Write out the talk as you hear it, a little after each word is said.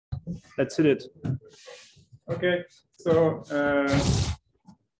That's it. Okay, so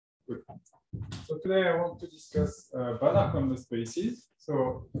good. So today I want to discuss Banach-Colmez spaces.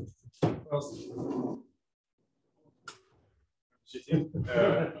 So first, a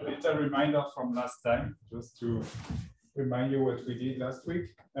little reminder from last time, just to remind you what we did last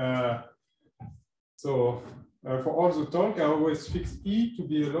week. For all the talk, I always fix E to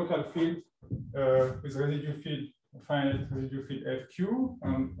be a local field with residue field, finite residue field FQ,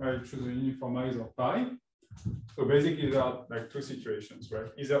 and I choose a uniformizer pi. So basically, there are like two situations, right?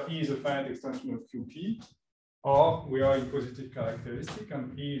 Either E is a finite extension of QP, or we are in positive characteristic,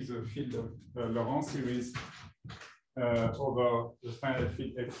 and E is a field of the Laurent series over the finite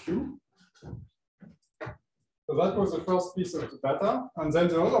field FQ. So that was the first piece of the data. And then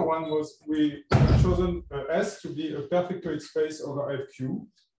the other one was we chosen S to be a perfectoid space over FQ.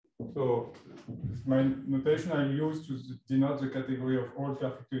 So my notation I use to denote the category of all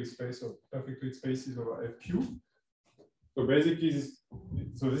perfectoid spaces over FQ. So basically,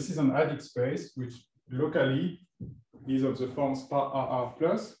 this is an adic space, which locally is of the form spar RR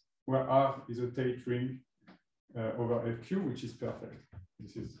plus, where R is a Tate ring over FQ, which is perfect.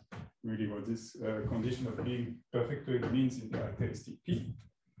 This is really what this condition of being perfectoid means in characteristic P.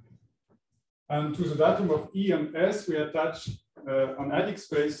 And to the datum of E and S, we attach an adic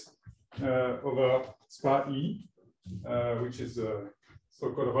space over spar E, which is a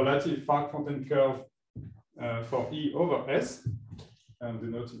so-called relative Fargues-Scholze curve for E over S, and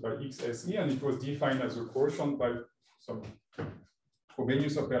denoted by XSE, and it was defined as a quotient by some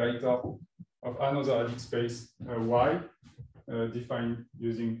Frobenius operator of another adic space Y, defined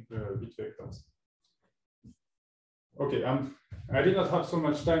using bit vectors. Okay, I did not have so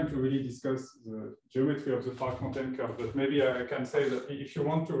much time to really discuss the geometry of the Fargues-Scholze curve, but maybe I can say that if you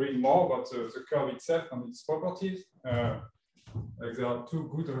want to read more about the curve itself and its properties, like there are two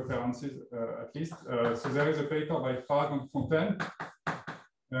good references at least. So there is a paper by Fargues and Fontaine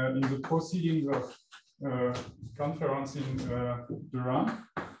in the proceedings of conference in Durham.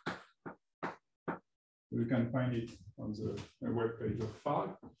 You can find it on the web page of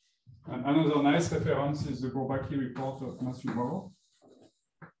Fargues. And another nice reference is the Bourbaki report of Matthew Moore.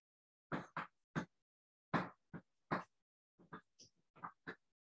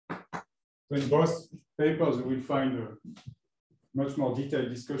 So in both papers, you will find a much more detailed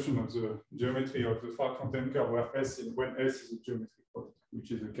discussion of the geometry of the Fargues-Scholze curve, where when S is a geometric point, which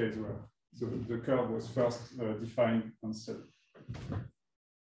is the case where the curve was first defined and studied.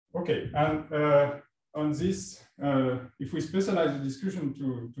 Okay, and on this, if we specialize the discussion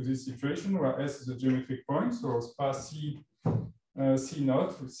to this situation where S is a geometric point, so spar C, C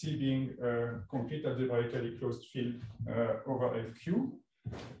naught, with C being a complete algebraically closed field over FQ,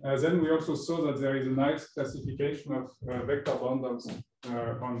 then we also saw that there is a nice classification of vector bundles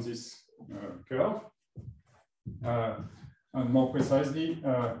on this curve. And more precisely,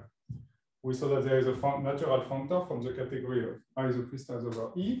 we saw that there is a natural functor from the category of isocrystals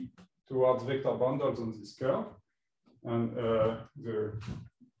over E towards vector bundles on this curve. And the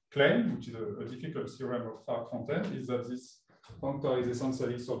claim, which is a difficult theorem of Fargues-Fontaine, is that this functor is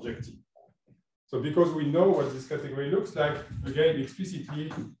essentially surjective. So because we know what this category looks like, again,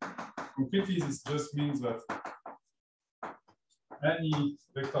 explicitly, completely, this just means that any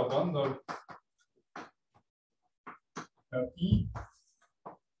vector bundle E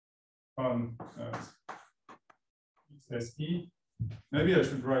on XSE, maybe I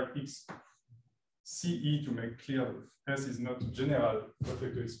should write XCE to make clear that S is not a general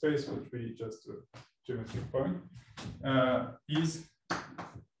perfectoid space, but really just a geometric point, is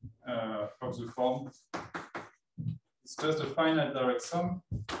of the form, it's just a finite direct sum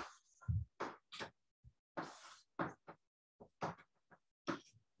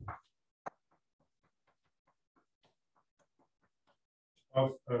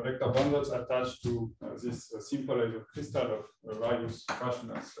of vector bundles attached to this simple isocrystal of various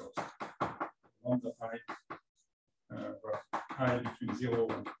rational cells on the I between 0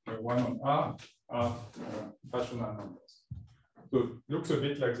 and 1 on R are rational numbers. So it looks a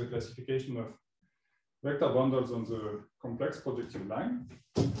bit like the classification of vector bundles on the complex projective line,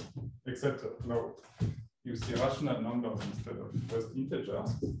 except now you see rational numbers instead of just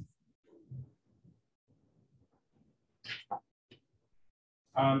integers.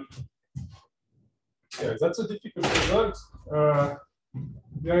 And yeah, that's a difficult result.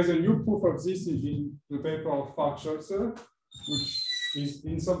 There is a new proof of this in the paper of Fargues-Scholze, which is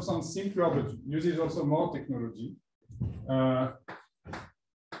in some sense simpler, but uses also more technology.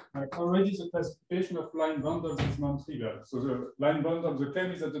 Already the classification of line bundles is non-trivial. So the line bundle, the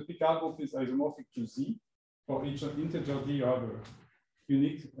claim is that the Picard group is isomorphic to Z. For each integer D, you have a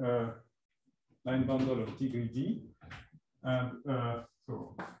unique line bundle of degree D. And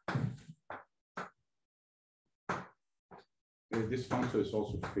so this functor is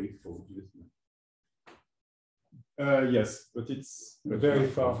also faithful, isn't it? Yes, but it's very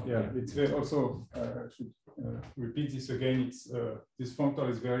far. Yeah, it's very also. I should repeat this again. It's this functor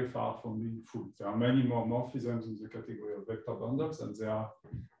is very far from being full. There are many more morphisms in the category of vector bundles than there are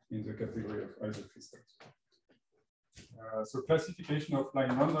in the category of isocrystals. So classification of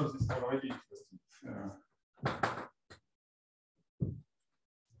line bundles is already interesting.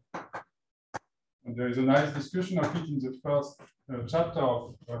 And there is a nice discussion of it in the first chapter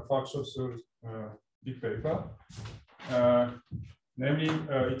of Fargues-Scholze's big paper. Namely,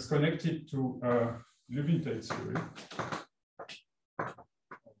 it's connected to Lubin-Tate theory,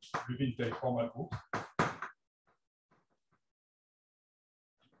 Lubin-Tate formal group.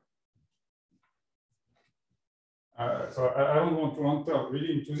 So I don't want to enter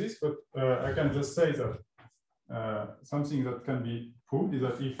really into this, but I can just say that something that can be proved is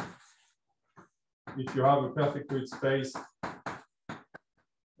that if you have a perfectoid space,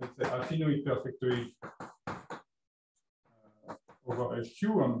 let's say affinoid perfectoid over FQ,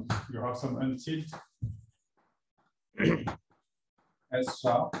 and you have some untilt S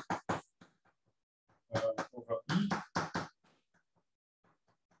sharp over E.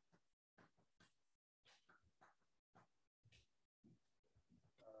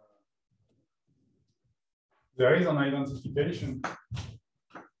 There is an identification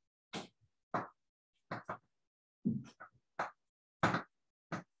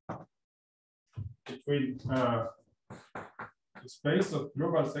between the space of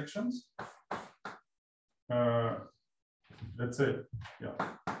global sections, let's say, yeah,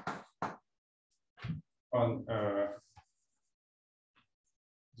 on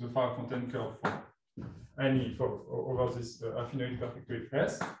the Fargues-Fontaine curve for any over this affinoid perfectoid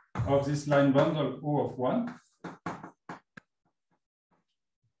S of this line bundle O of 1.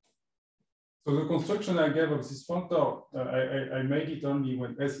 So the construction I gave of this functor, I made it only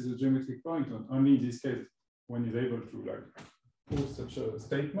when S is a geometric point, and only in this case when it's able to like prove such a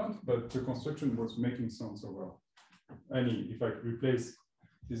statement. But the construction was making sense over any, if I replace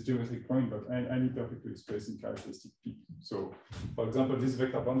this geometric point, but any perfectoid space in characteristic P. So, for example, this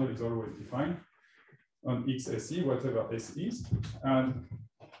vector bundle is always defined on XSE, whatever S is, and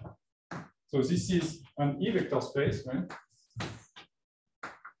so this is an E vector space, right?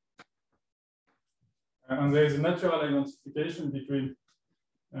 And there is a natural identification between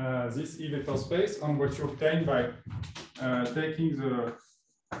this E vector space and what you obtain by taking the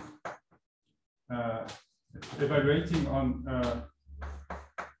evaluating on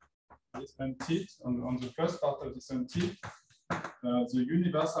this untilt, on the first part of this untilt, the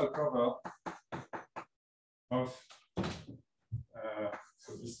universal cover of,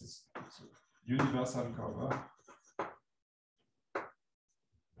 so this is universal cover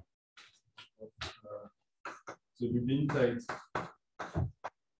of the Lubin-Tate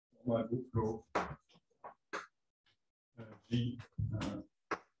formal group law G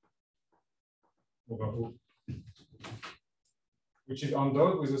over O, which is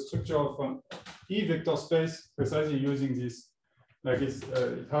endowed with the structure of an E vector space precisely using this, like it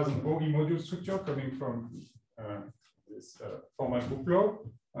has an OE module structure coming from this formal group law.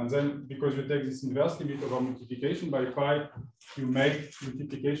 And then because you take this inverse limit over multiplication by pi, you make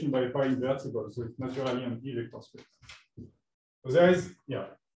multiplication by pi invertible. So it's naturally an E vector space. So there is, yeah.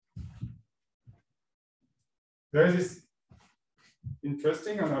 There is this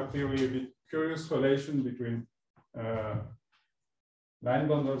interesting and a priori a bit curious relation between line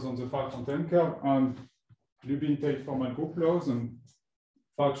bundles on the Fargues-Fontaine curve and Lubin-Tate formal group laws. And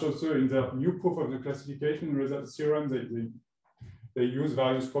Fargues-Scholze, in their new proof of the classification result theorem, they use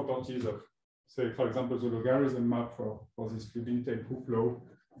various properties of, say, for example, the logarithm map for this Lubin-Tate group law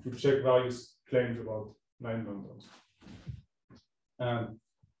to check various claims about line bundles. And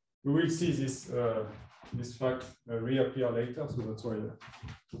we will see this this fact reappear later, so that's why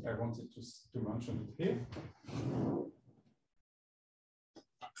I wanted to mention it here.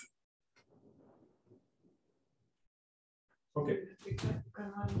 Okay.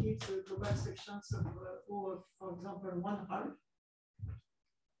 Can I give the global sections of O, for example,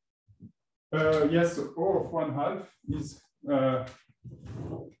 1/2? Yes, so O of 1/2 is,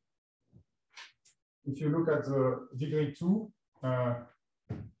 if you look at the degree 2,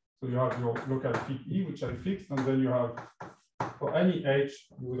 so you have your local fit E, which I fixed, and then you have, for any H,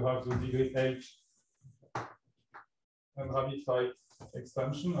 you will have the degree H and ramified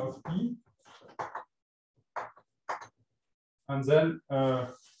extension of E. And then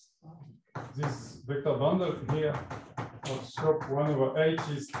this vector bundle here of slope 1/h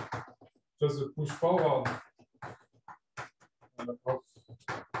is just the push forward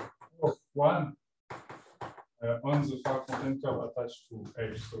of 1 on the far content curve attached to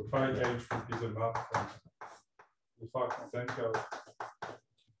h. So phi h would be the map from the far content curve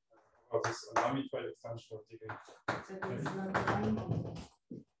of this unramified extension of degree.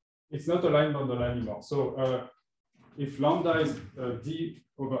 It's not a line bundle anymore. So if lambda is d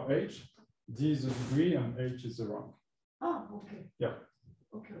over h, d is the degree and h is the rank. Ah, okay. Yeah.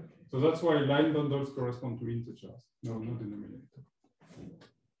 Okay. So that's why line bundles correspond to integers. No denominator.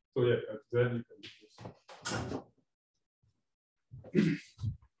 So yeah, then you can use.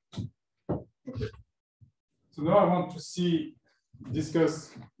 Okay. So now I want to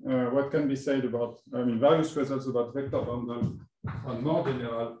discuss what can be said about, various results about vector bundle on more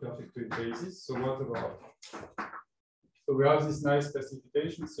general perfect weight basis. So what about? So we have this nice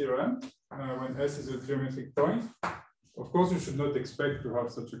classification theorem when S is a geometric point. Of course, you should not expect to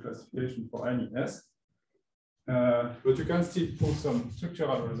have such a classification for any S, but you can still prove some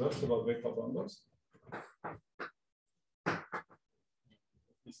structural results about vector bundles.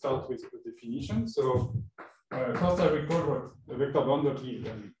 We start with a definition. So first I recall what a vector bundle is,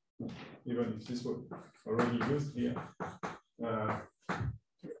 and even if this was already used here.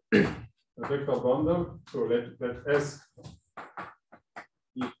 A vector bundle, so let S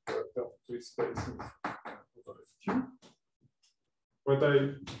be with spaces over Q.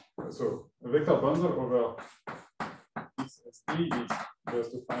 So a vector bundle over XSD is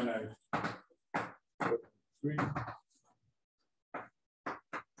just a finite 3.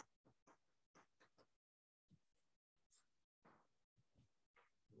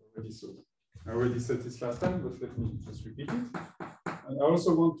 I already said this last time, but let me just repeat it. And I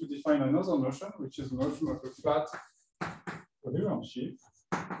also want to define another notion, which is the notion of a flat coherent sheaf.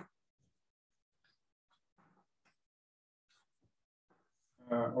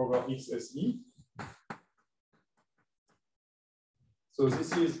 Over XSE. So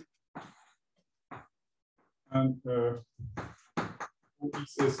this is an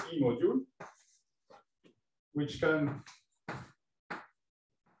XSE module, which can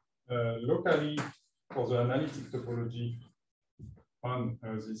locally, for the analytic topology on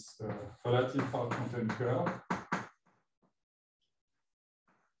this relative far content curve,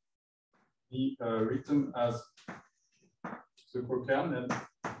 be written as the co-kernel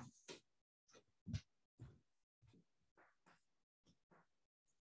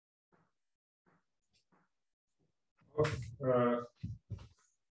of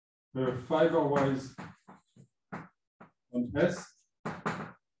the fiber-wise on S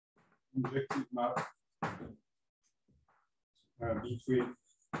injective map between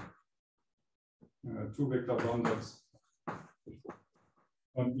two vector bundles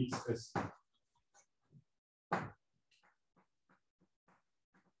on XS.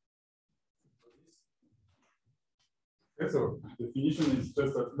 So definition is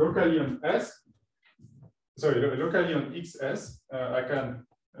just that locally on locally on XS, I can,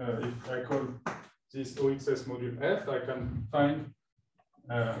 if I call this OXS module F, I can find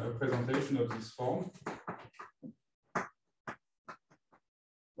a presentation of this form,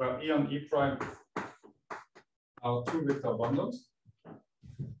 where E and E prime are two vector bundles,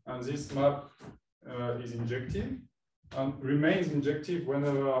 and this map is injective and remains injective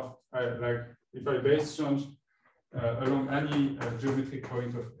whenever if I base change along any geometric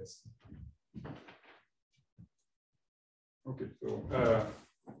point of S. Okay, so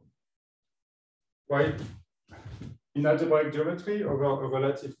why in algebraic geometry over a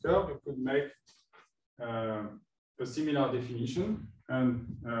relative curve you could make a similar definition,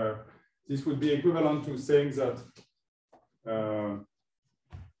 and this would be equivalent to saying that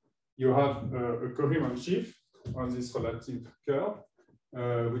you have a coherent sheaf on this relative curve,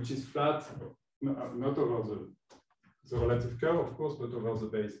 which is flat, not over the relative curve, of course, but over the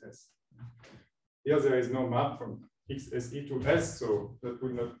base S. Here there is no map from XSE to S, so that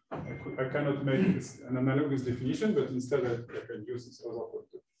will not, I cannot make an analogous definition, but instead I can use this other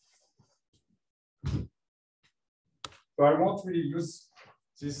pointer. So I won't really use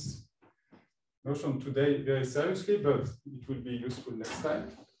this notion today very seriously, but it will be useful next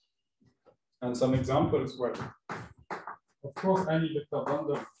time. And some examples, well, of course, any vector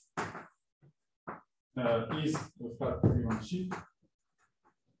bundle is a flat coherent sheaf.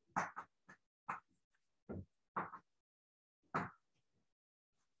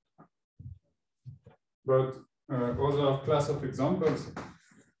 But other class of examples.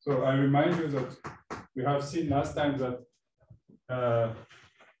 So I remind you that we have seen last time that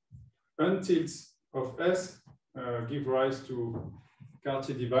untilts of S give rise to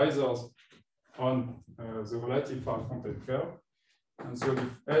Cartier divisors on the relative far content curve. And so if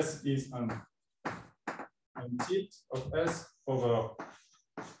S is an tilt of S over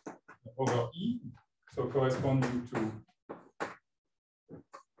E, so corresponding to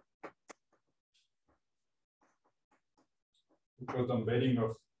closed embedding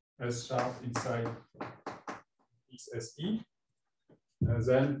of S sharp inside this SE,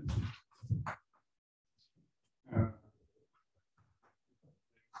 then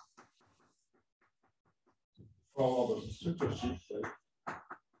forward the structure shift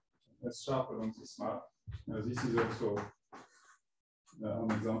S sharp along this map. This is also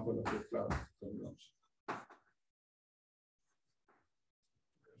an example of a flat convergence.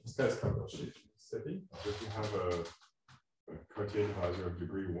 Skyscraper shift setting. If you have a Cartier divisor of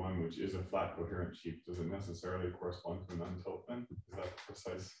degree 1, which is a flat coherent sheaf, does it necessarily correspond to an untilt then? Is that a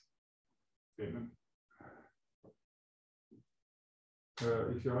precise statement?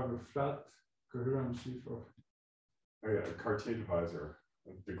 If you have a flat coherent sheaf of a Cartier divisor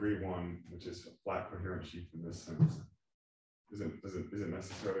of degree 1, which is a flat coherent sheaf in this sense, is it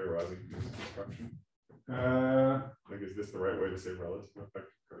necessarily arising from this construction? Like, is this the right way to say relative effect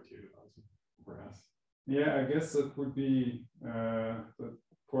of Cartier divisor over S? Yeah, I guess that would be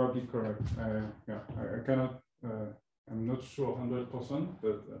probably correct. I cannot, I'm not sure 100%,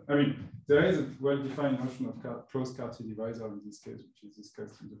 but I mean, there is a well-defined notion of closed Cartier divisor in this case, which is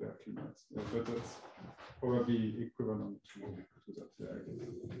discussed in the Berkeley maths. But that's probably equivalent to that. Yeah, I guess.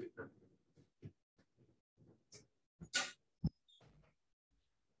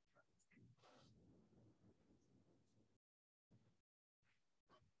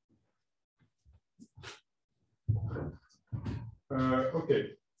 Okay,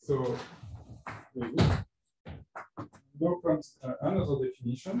 so now comes another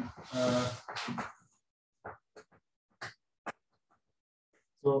definition.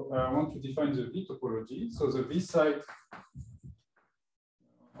 So I want to define the V topology. So the V site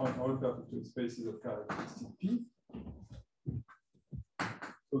on all perfect spaces of characteristic P.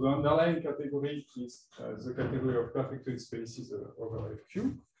 So the underlying category is the category of perfect spaces over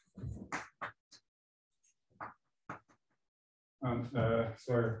FQ. And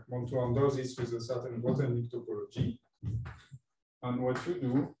so I want to undo this with a certain Grothendieck topology. And what you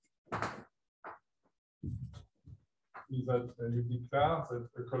do is that you declare that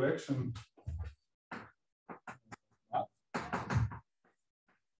a collection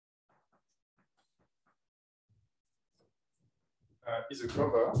is a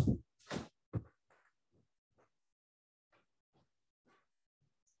cover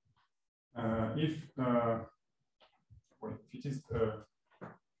if it is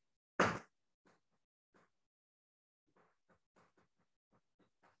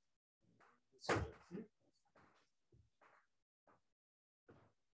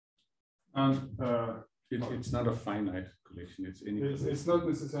and it's not a finite collection. It's not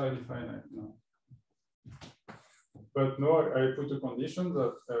necessarily finite, no. But no, I put a condition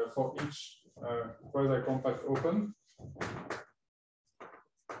that for each quasi-compact open,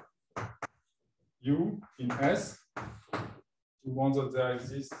 U in S, we want that there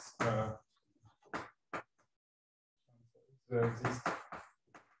exists a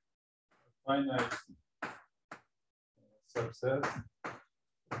finite subset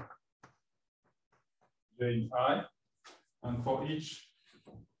J in I, and for each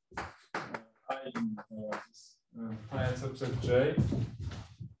I in this finite subset J,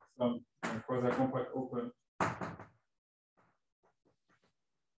 some quasi-compact open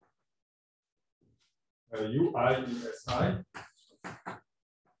UI in SI,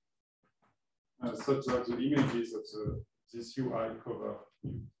 such that the images of this UI cover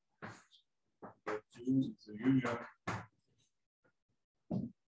U. That U is the union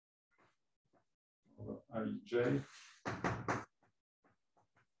over IJ.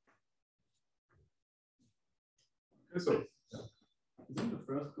 Okay, so isn't the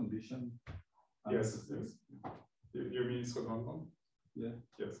first condition? Yes, yes. You mean it's redundant? Yeah.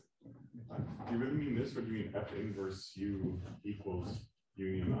 Yes. Do you really mean this, or do you mean F inverse U equals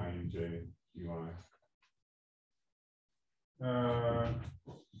union I and J UI? I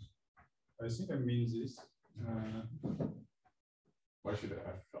think I mean this. Why should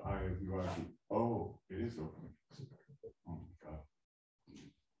F I of UI be? Oh, it is open. Oh my god.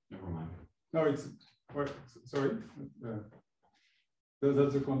 Never mind. No, it's sorry.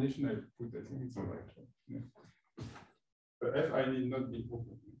 That's the condition I put. I think it's all right. Yeah. But F I need not be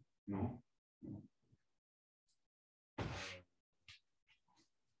open. No.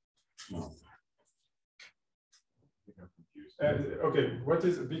 No. I think I'm confused. Okay, what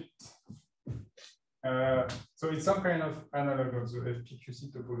is a bit? So it's some kind of analog of the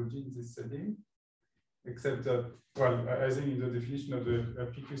FPQC topology in this setting. except that, well, I think in the definition of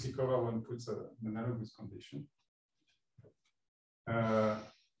the PQC cover, one puts an analogous condition.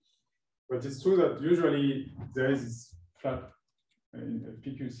 But it's true that usually there is this flat in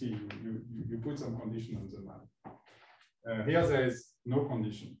PQC, you put some condition on the map. Here there is no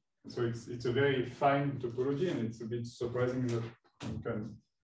condition. So it's a very fine topology, and it's a bit surprising that you can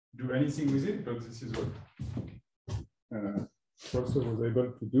do anything with it, but this is what Scholze was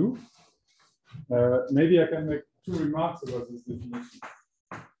able to do. Maybe I can make two remarks about this definition.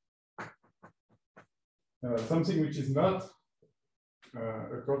 Something which is not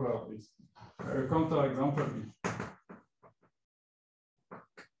a cover is a counterexample.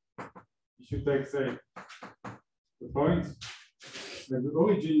 If you take, say, the point, like the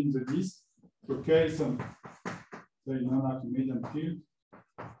origin in the disk, okay, some say non-Archimedean field.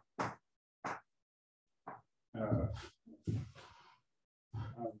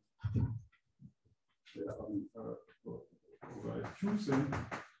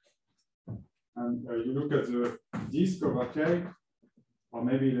 And you look at the disk of K, or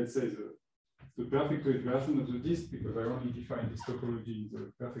maybe let's say the perfectoid version of the disk, because I only define this topology in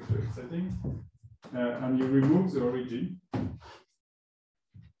the perfectoid setting, and you remove the origin.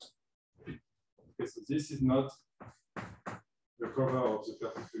 Okay, so this is not the cover of the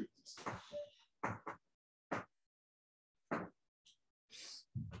perfectoid disk.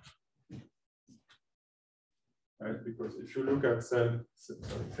 Right, because if you look at say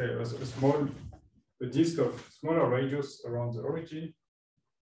a disk of smaller radius around the origin,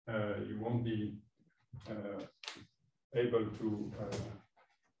 you won't be able to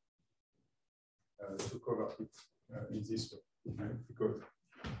cover it in this way, right? Because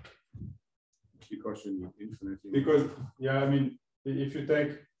you need infinitely. Because yeah, I mean, if you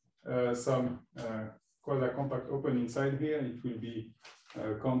take some quasi-compact open inside here, it will be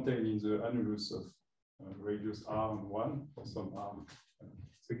contained in the annulus of radius r and 1 for some r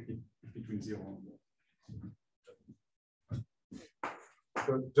between 0 and 1.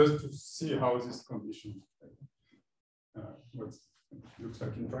 So just to see how this condition looks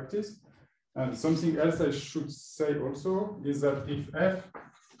like in practice. And something else I should say also is that if F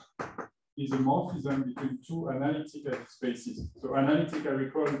is a morphism between two analytic spaces, so analytic, I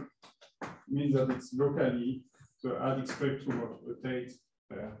recall, means that it's locally the adic spectrum of a Tate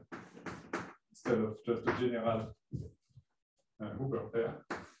pair instead of just a general Hoover pair.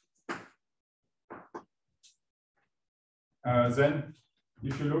 Then,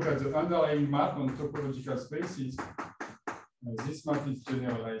 if you look at the underlying map on topological spaces, this map is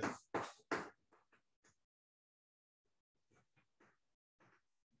generalized.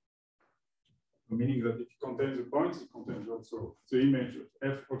 Meaning that if it contains a point, it contains also the image of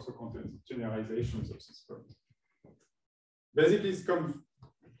F also contains generalizations of this point. Basically, it comes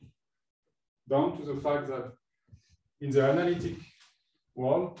down to the fact that in the analytic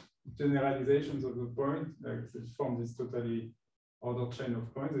world, generalizations of the point, like they form this totally ordered chain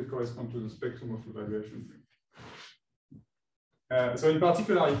of points that correspond to the spectrum of evaluation. So in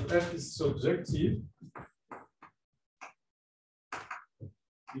particular, if F is surjective,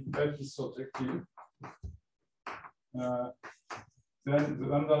 then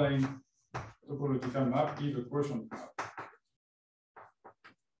the underlying topological map is a quotient map.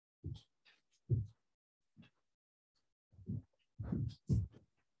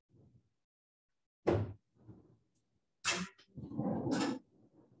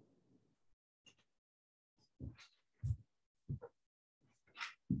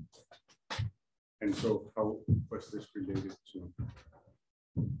 And so what's this related to?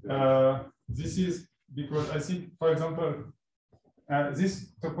 This is because I think, for example,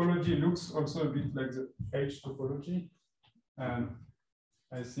 this topology looks also a bit like the H topology. And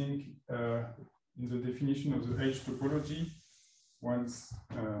I think in the definition of the H topology, one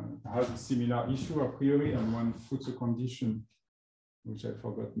has a similar issue a priori, and one puts a condition, which I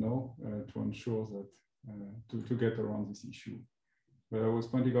forgot now, to ensure that to get around this issue. But I was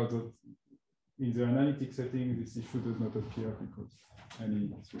pointing out that in the analytic setting, this issue does not appear because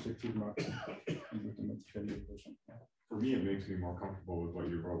any subjective mark is automatically a quotient. For me, it makes me more comfortable with what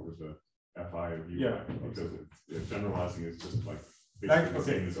you wrote with the FI of UI, yeah, because generalizing is just like basically the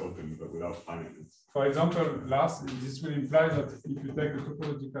same as open, but without finiteness. For example, this will imply that if you take a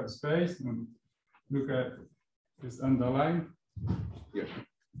topological space and look at this underline, yeah.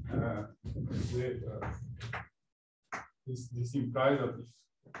 This implies that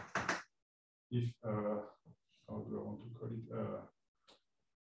if how do I want to call it,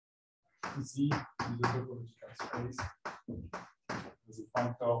 Z is a topological space as a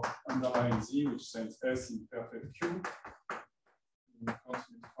functor underlying Z, which sends S in perfect Q, in a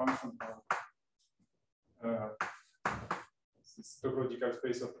constant function of this topological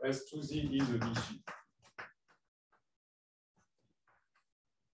space of S to Z is a V sheaf.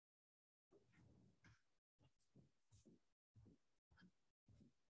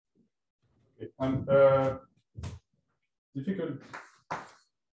 Okay. And difficult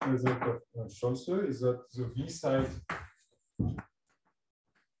result of Scholze is that the V side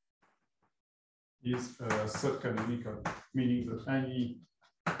is subcanonical, meaning that any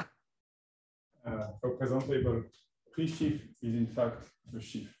representable pre-sheaf is in fact a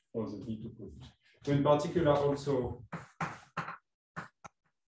sheaf for the V topology. So in particular also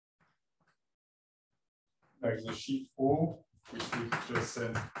like the sheaf O, which we just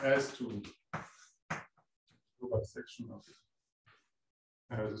send S to global section of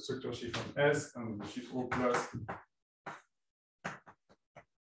the structure sheaf on S and the sheaf O plus.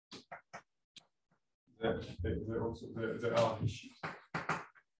 There are these sheaves.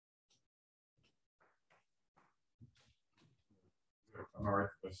 Am I right?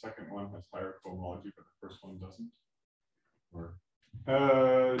 The second one has higher cohomology, but the first one doesn't? Or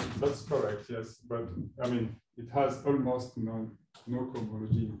that's correct, yes. But I mean, it has almost no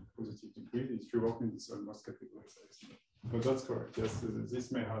cohomology in positive degree. If you work in this almost categorization. But that's correct, yes.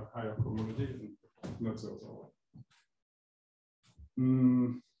 This may have higher cohomology and not the other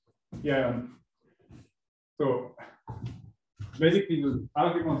one. Yeah. So basically, the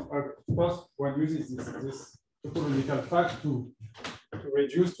argument first one uses this topological fact to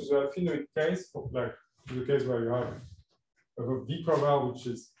reduce to the affinoid case, like to the case where you have a V cover which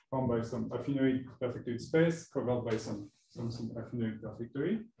is formed by some affinoid perfectoid space covered by something affinoid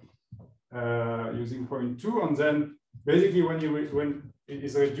perfectoid using point 2, and then basically when it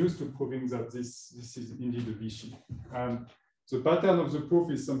is reduced to proving that this is indeed a V sheaf. The pattern of the proof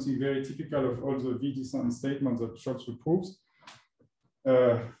is something very typical of all the V descent statements that Scholze proves.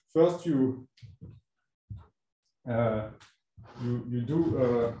 First, you do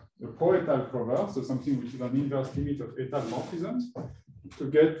a pro-étal cover, so something which is an inverse limit of étal morphisms,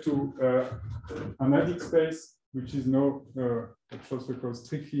 to get to an adic space which is now what Scholze calls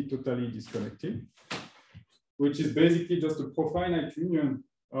strictly totally disconnected, which is basically just a profinite union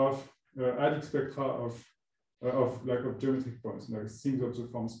of adic spectra of geometric points, like things of the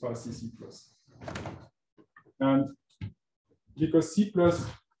form spa C++. And because C+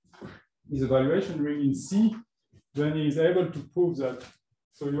 is a valuation ring in C, then he is able to prove that.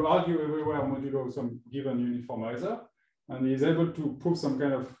 So you argue everywhere modulo some given uniformizer, and he is able to prove some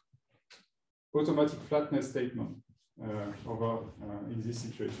kind of automatic flatness statement over in this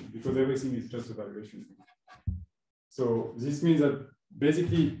situation, because everything is just a valuation ring. So this means that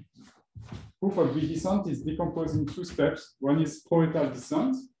basically proof of V descent is decomposed in 2 steps. One is pro-étal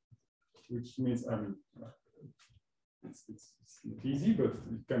descent, which means, I mean, it's not easy, but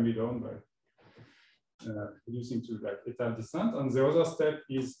it can be done by reducing to like étal descent. And the other step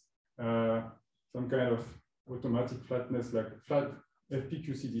is some kind of automatic flatness, like flat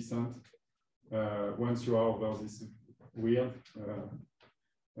FPQC descent, once you are over this weird,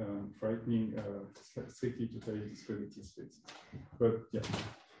 frightening, strictly totally disconnected space. But yeah.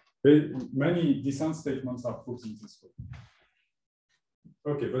 Many descent statements are proved in this way.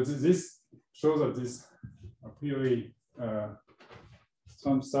 Okay, but this shows that this a priori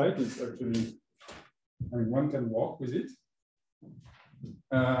strand site is actually, I mean, one can work with it.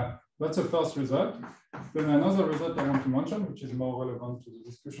 That's the first result. Then another result I want to mention, which is more relevant to the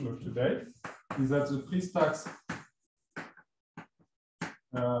discussion of today, is that the pre-stacks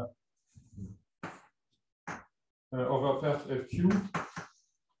over perf FQ,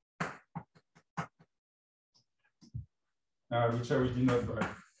 which I will denote by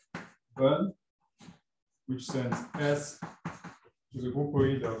 1, which sends S to the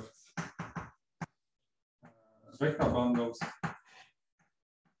groupoid of vector bundles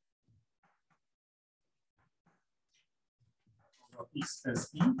over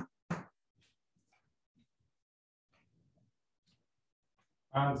XSE,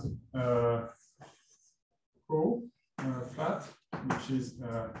 and Co flat, which is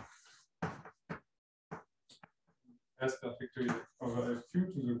S perfectoid over FQ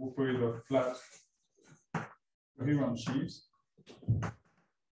to the groupoid of flat Riemann sheaves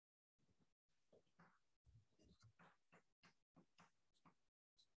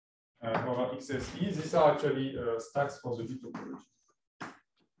over XSE. These are actually stacks for the V topology.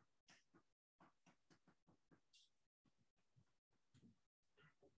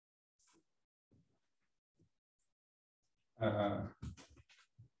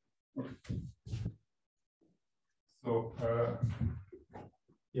 Okay. So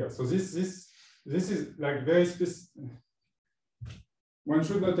yeah, so this is like very specific. one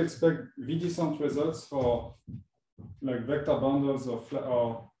should not expect v-descent results for like vector bundles or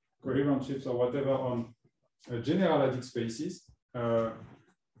coherent shifts or whatever on general adic spaces.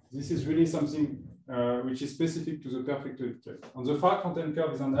 This is really something which is specific to the perfectoid case. On the Fargue content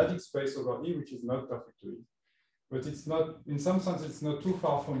curve is an adic space over E, which is not perfectoid. But it's not, in some sense, it's not too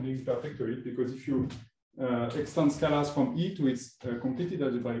far from being perfectoid, because if you extend scalars from E to its completed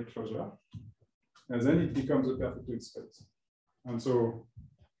algebraic closure, then it becomes a perfectoid space. And so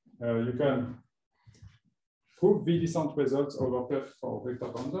you can prove v-descent results over perf for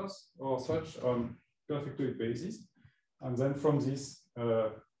vector bundles or such on perfectoid basis. And then from this,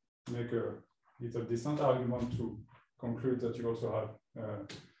 make a little descent argument to conclude that you also have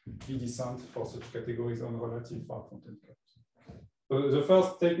v-descent for such categories on relative Fargue content curves. So the first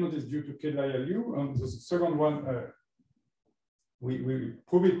statement is due to Kedlaya-Liu, and the second one, we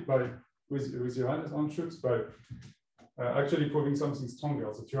prove it by with Johannes Anschütz by actually proving something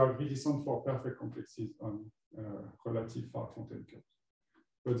stronger, that you have v-descent for perfect complexes on relative Fargue content curves.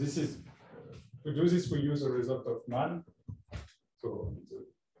 So this is, to do this, we use a result of Mann. So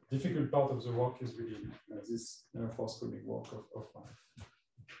the difficult part of the work is really this forthcoming work of Mann.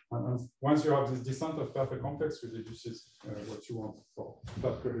 And once you have this descent of perfect complex, really this is what you want for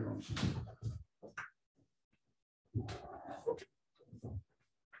that coherent sheet. Okay.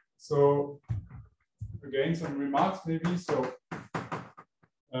 So again, some remarks maybe. So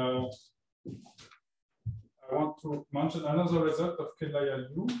I want to mention another result of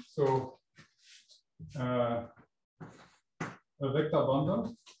Kedlaya-Liu. So a vector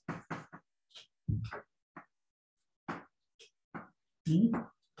bundle E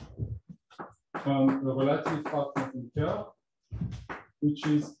on a relative Fargue content curve, which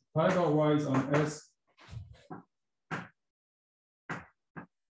is fiber-wise on S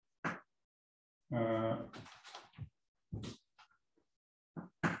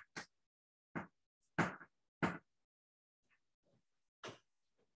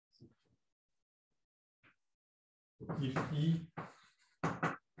if E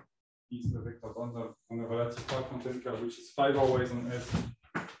is the vector bundle on a relative Fargue content curve, which is fiber-wise on S,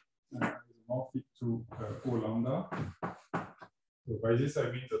 isomorphic to O lambda. So by this I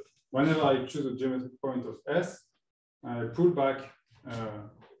mean that whenever I choose a geometric point of S, I pull back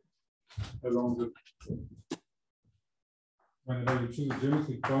along the. Whenever you choose a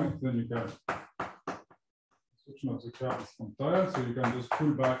geometric point, then you can switch of the curve is functorial, so you can just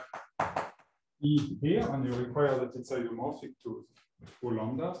pull back E here, and you require that it's isomorphic to O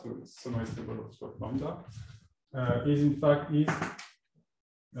lambda, so it's semi-stable of sort lambda. Is in fact if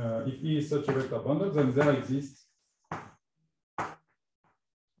E is such a vector bundle, then there exists a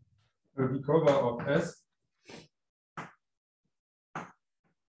recover of S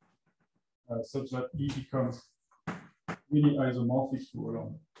such that E becomes really isomorphic to O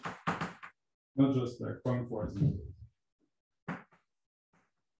lambda, not just like pointwise.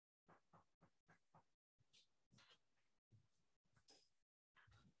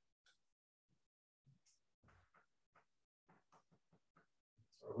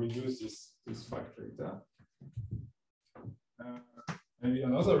 We use this factor. Maybe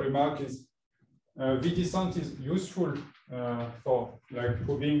another remark is v-descent is useful for like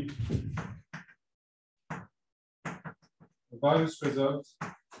proving various results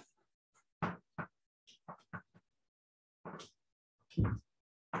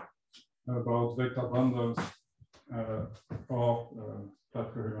about vector bundles or flat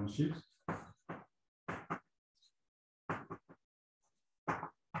coherent shifts.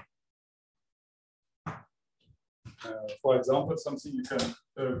 For example, something you can,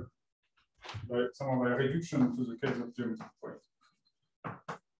 like some of my reduction to the case of geometric point.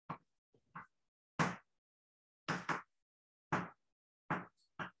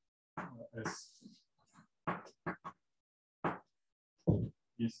 S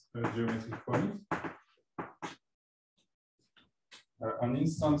is a geometric point. An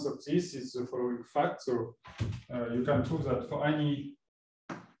instance of this is the following fact. So you can prove that for any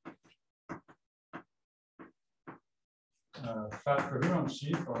flat coherent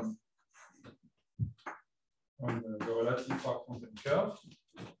sheaf on the relative Fargue content curve,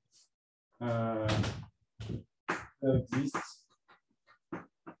 there exists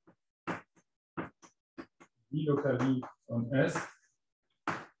V locally on S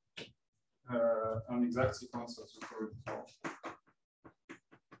an exact sequence of the following form.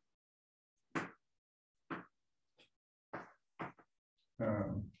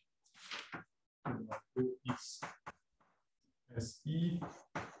 X SE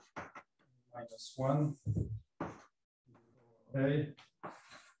minus 1 A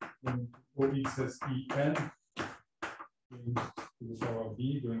OXSEN to the power or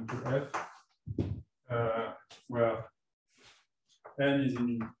B going to F, where N is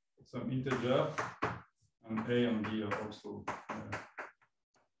in some integer and A and B are also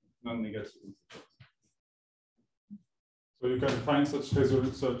non-negative integers. So you can find such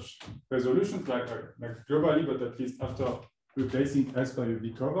resolutions like globally, but at least after replacing S by a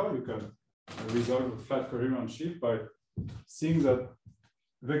V cover, you can resolve a flat coherent shift by seeing that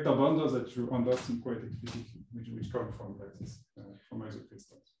vector bundles that you understand quite explicitly, which come from like this, from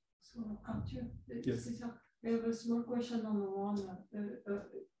isocrystals. So, Arthur, yes. I have a small question on the one.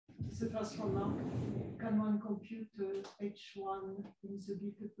 The first remark: can one compute H1 in the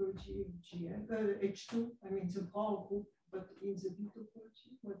B topology of GL? H2, I mean the Brauer group, but in the B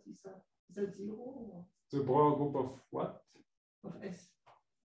topology, what is that? Is that 0? Or? The Brauer group of what? Of S.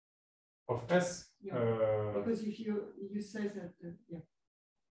 Of S? Yeah. Because if you say that, yeah.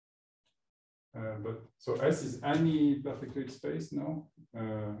 But so S is any perfectly space now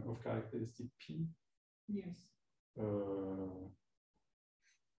of characteristic P. Yes.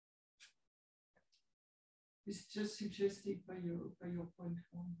 It's just suggested by your point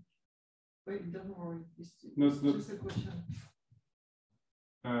one. But don't worry, it's just a question.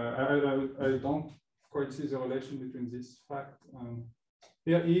 I don't quite see the relation between this fact and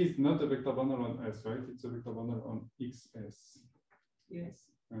here E is not a vector bundle on S, right? It's a vector bundle on XS.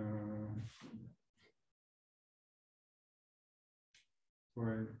 Yes.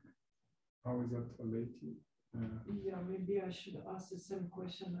 Well, how is that related? Yeah, maybe I should ask the same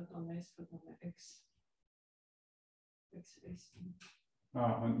question not on S but on X. XS.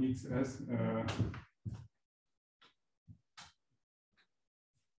 On XS.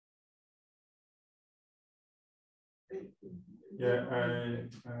 Yeah,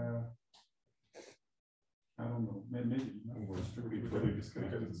 I don't know. Maybe.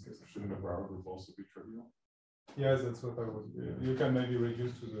 Shouldn't the Brauer group also be trivial? Yes, that's what I was. You can maybe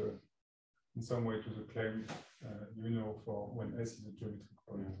reduce to the, in some way, to the claim, for when S is a geometric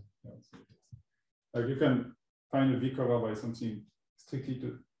point. Yeah, so like you can find a V cover by something strictly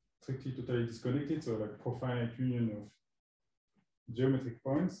totally disconnected, so like profinite union of geometric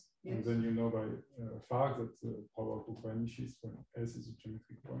points, yes. And then by Fargues that the Brauer group vanishes when S is a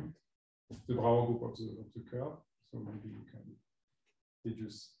geometric point. The Brauer group of the curve, so maybe you can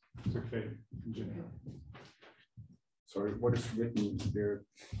deduce the claim in general. Sorry, what is written there?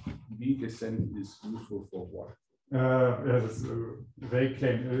 V descent is useful for what? Yes, they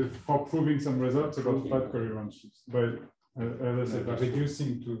claim for proving some results about flat coherent shifts, but as I said, by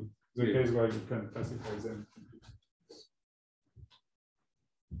reducing to the case where you can classify them.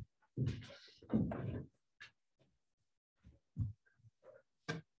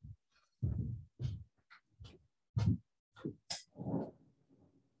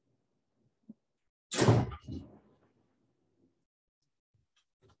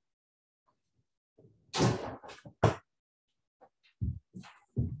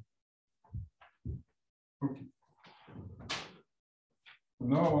 Okay.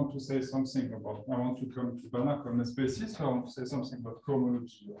 Now I want to say something about, I want to come to Banach-Colmez spaces, so I want to say something about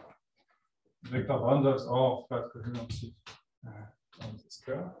cohomology, vector bundles or flat coherent shift on this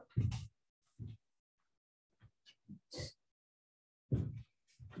curve.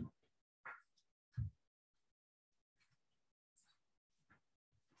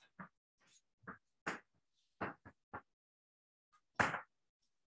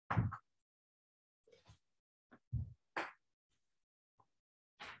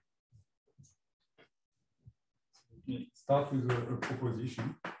 Start with a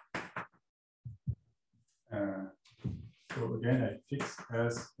proposition. So again, I fix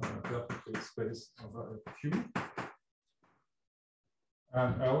as a perfect space over Q.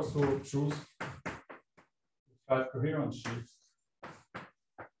 And I also choose flat coherent shift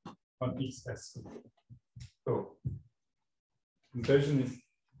on XS. So notation is,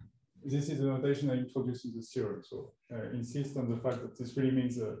 this is the notation I introduced in the theorem. So insist on the fact that this really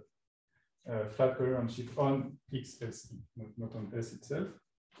means a flat coherent shift on XS, not on S itself.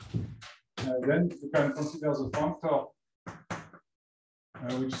 Then you can consider the functor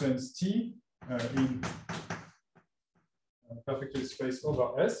which sends T in perfectly space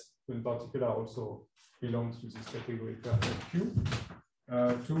over S, who in particular also belongs to this category perfect Q,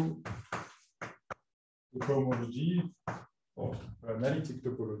 to the cohomology or analytic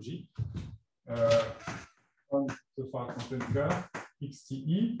topology on the far content curve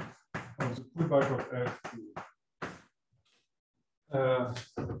XTE on the pullback of F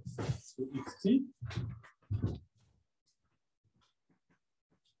to XT.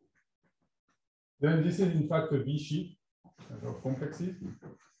 Then this is in fact a V sheaf of complexes,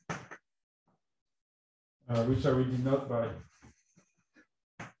 which I will denote by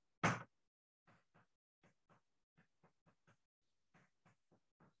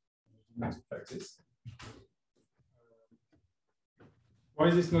like this. Why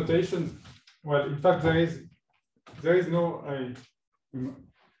is this notation? Well, in fact, there is no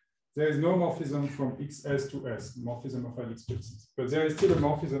morphism from XS to S, morphism of Helix species, but there is still a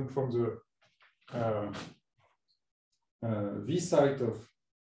morphism from the V site of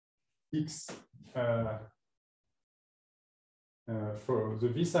X for the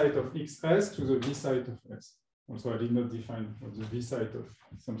V site of XS to the V site of S. Also, I did not define what the V site of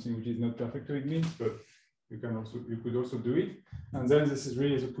something which is not perfectoid means, but you could also do it. And then this is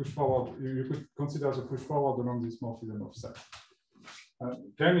really the push forward. You could consider the push forward along this morphism of site.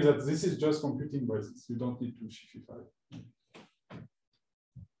 Claim is that this is just computing by this. You don't need to sheafify.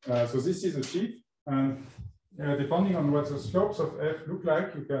 So this is a sheaf, and depending on what the slopes of F look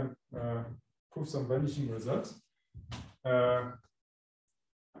like, you can prove some vanishing results.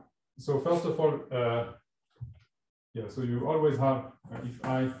 So first of all, so you always have if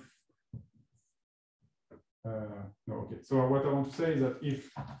I no, okay. So what I want to say is that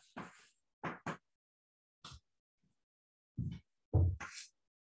if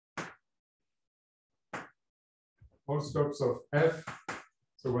all slopes of F,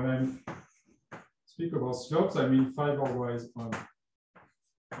 so when I speak about slopes, I mean fiber-wise on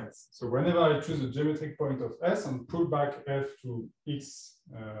S. So whenever I choose a geometric point of S and pull back F to X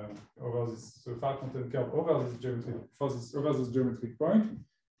over this, so far content curve over this geometric point,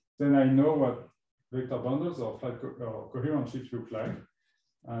 then I know what vector bundles or flat or coherent shifts look like,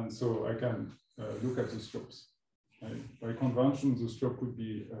 and so I can look at the slopes. By convention, the slope could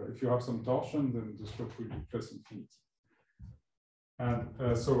be if you have some torsion, then the slope could be plus infinity.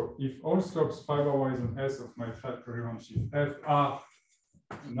 And so if all slopes fiber-wise on S of my flat coherent shift F are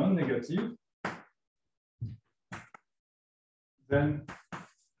non-negative, then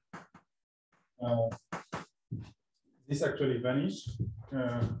this actually vanishes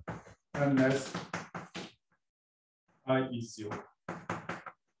unless I is 0.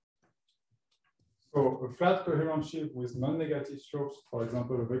 So a flat coherent shift with non-negative slopes, for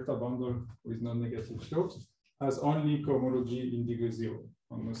example, a vector bundle with non-negative slopes, has only cohomology in degree 0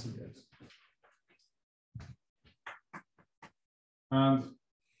 on nothing else. And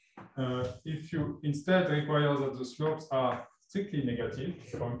if you instead require that the slopes are strictly negative,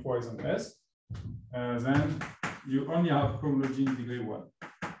 pointwise on S, then you only have cohomology in degree 1.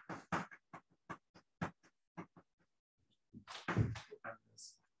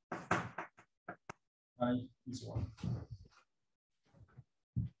 I is 1.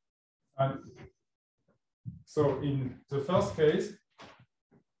 And so in the first case,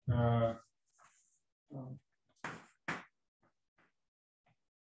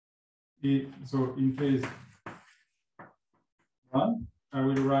 so in case 1, I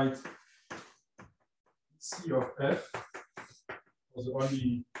will write C of F for the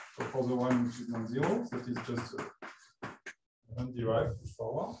only for the one which is non-zero, that is just underived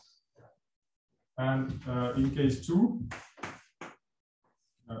forward. And in case 2,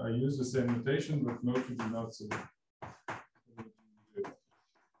 I use the same notation, but no to denote the.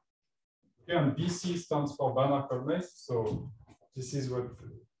 Okay, and BC stands for Banach-Colmez, so this is what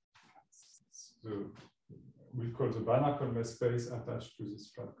we call the Banach-Colmez space attached to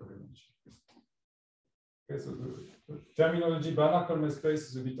this flat coherent shift. Okay, so the terminology Banach-Colmez space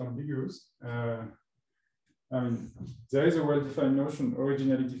is a bit ambiguous. I mean, there is a well-defined notion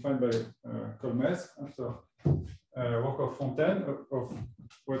originally defined by Colmez after work of Fontaine of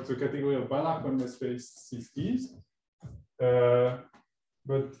what the category of Banach-Colmez spaces is.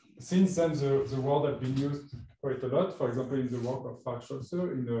 But since then, the word has been used quite a lot, for example, in the work of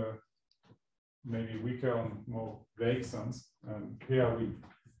Fargues-Scholze in a maybe weaker and more vague sense. And here we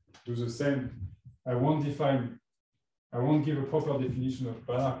do the same. I won't give a proper definition of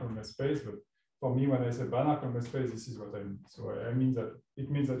Banach-Colmez space, but for me, when I say Banach-Colmez space, this is what I mean. So I mean that it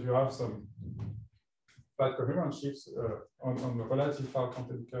means that you have some flat coherent shifts on the relative far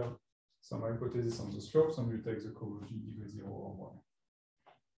content curve, some hypothesis on the slopes, and you take the cohomology degree 0 or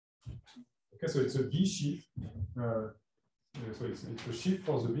 1. Okay, so it's a V shift. So it's a shift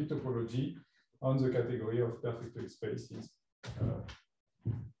for the V topology on the category of perfectoid spaces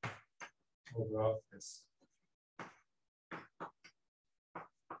over S.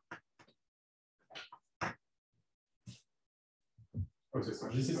 Okay, so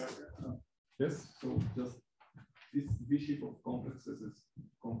this is yes. So just this V shape of complexes is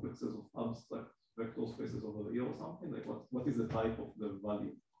complexes of abstract vector spaces over here or something. Like what is the type of the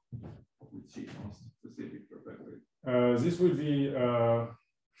value of the shape on specific perfectoid? This will be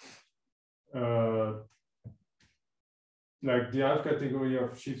like the half category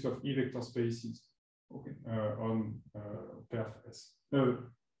of shifts of E vector spaces. Okay. On perf S.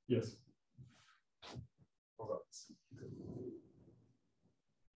 Yes.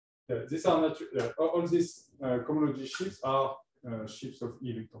 Yeah, these are not all these cohomology shifts are shifts of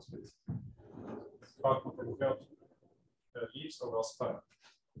E vector space. Leaves over span.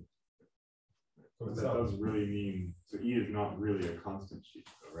 So that does really mean, so E is not really a constant shift,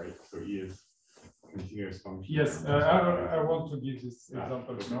 though, right? So E is continuous function. Yes, I want to give this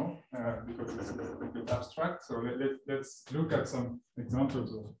example now because it's a bit abstract. So let's look at some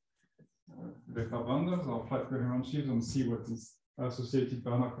examples of vector bundles or flat coherent shifts and see what is associated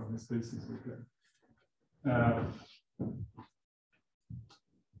Banach-Colmez spaces look like.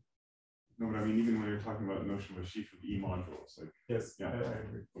 No, but I mean, even when you're talking about the notion of a sheaf of E modules, like yes, yeah, I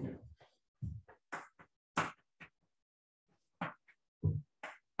agree. Okay.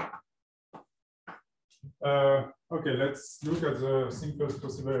 Okay, let's look at the simplest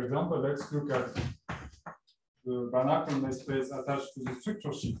possible example. Let's look at the Banach-Colmez space attached to the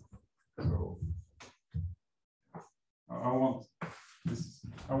structure sheaf. So I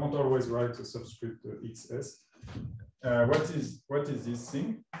won't always write a subscript XS. What is this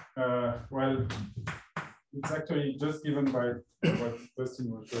thing? Well, it's actually just given by what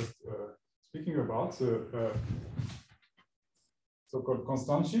Dustin was just speaking about. So-called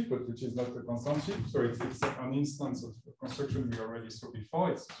constant sheaf, but which is not a constant sheaf. So it's an instance of the construction we already saw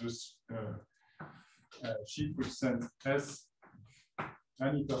before. It's just a sheaf which sends S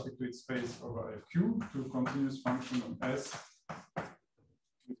any perpetuate space over FQ to continuous function on S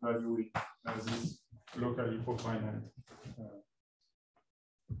with value this locally profinite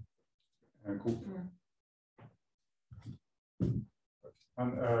group.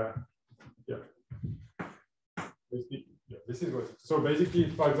 And yeah. Yeah, this is what. So basically,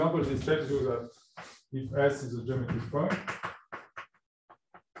 for example, this tells you that if S is a geometric point,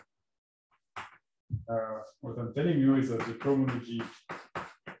 what I'm telling you is that the cohomology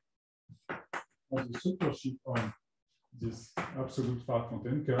of the structure sheaf on this absolute far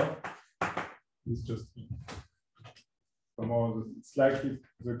content curve is just E. It's like if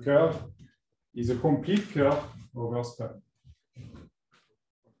the curve is a complete curve over span.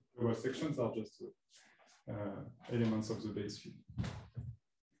 Over sections are just elements of the base field.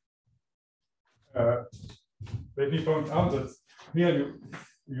 Let me point out that here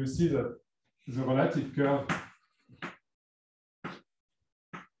you see that the relative curve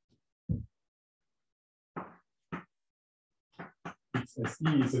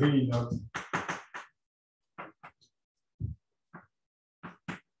XSE is really not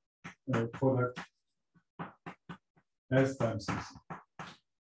a product S times C.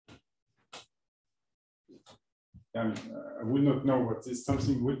 I mean, I would not know what this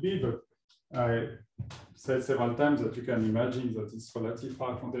something would be, but I said several times that you can imagine that this relative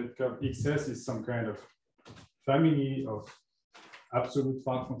far content curve XS is some kind of family of absolute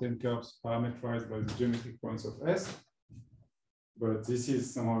far content curves parameterized by the geometric points of S. But this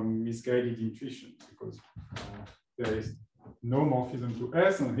is somehow misguided intuition because there is no morphism to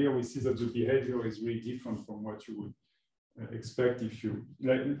S, and here we see that the behavior is really different from what you would expect if you,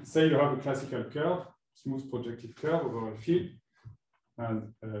 like, say you have a classical curve, smooth projective curve over a field,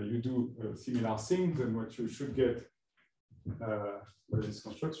 and you do a similar thing, then what you should get by this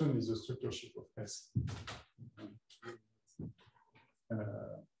construction is a structure sheaf of S.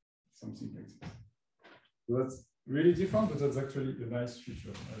 Something like this. So that's really different, but that's actually a nice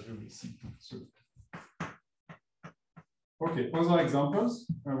feature, as you will see. So, okay, other examples.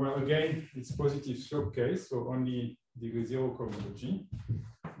 Well, again, it's positive slope case, so only degree 0 cohomology.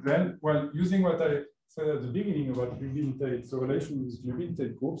 Then, well, using what I said at the beginning about Lubin-Tate, so relation with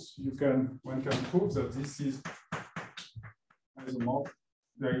Lubin-Tate groups, one can prove that this is isomorph.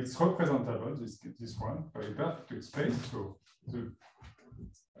 It's representable, this one, by a perfect space. So the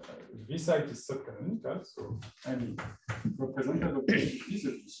V site is subcanonical, so any representable is a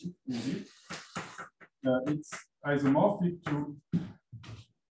VC, indeed. It's isomorphic to,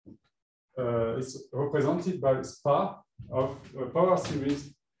 it's represented by a SPA of a power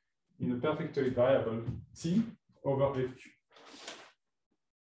series in a perfectoid variable T over FQ.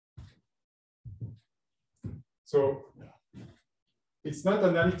 So it's not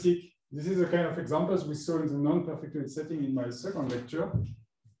analytic. This is the kind of examples we saw in the non-perfectoid setting in my second lecture.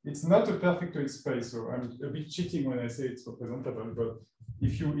 It's not a perfectoid space, so I'm a bit cheating when I say it's representable, but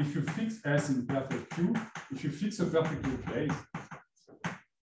if you fix S in perfect Q, if you fix a perfectoid place,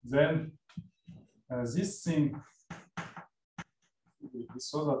 then this thing, we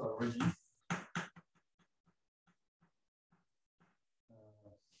saw that already.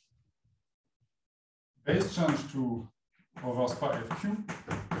 Base change to over SPA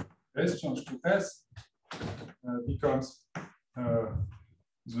FQ, base change to S becomes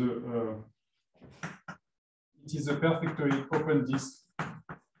it is a perfectly open disk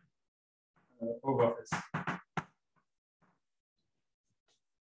over S.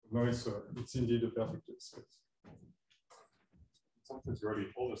 No, it's indeed a perfect space. Something you already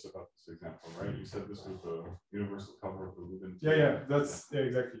told us about this example, right? You said this was the universal cover of the Rubin. Yeah,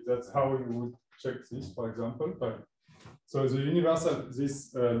 exactly. That's how you would check this, for example. So the universal,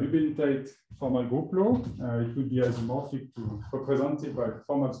 this Lubin-Tate formal group law, it would be isomorphic to represented by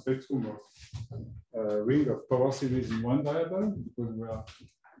formal spectrum of ring of power series in one variable, because we are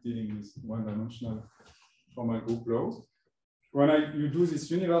dealing with one-dimensional formal group laws. When you do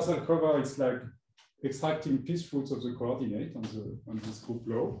this universal cover, it's like extracting piece roots of the coordinate on this group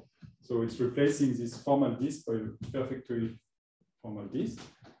law. So it's replacing this formal disk by a perfectly formal disk,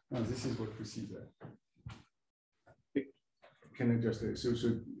 and this is what we see there. Can I just so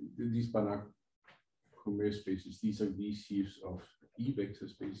these Banach-Colmez spaces, these are these sheaves of E vector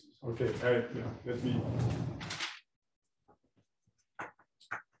spaces. Okay, yeah, let me.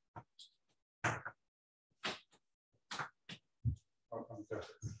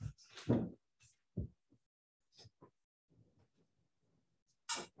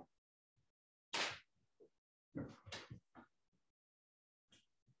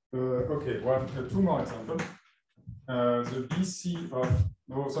 Okay, well, two more examples. The BC of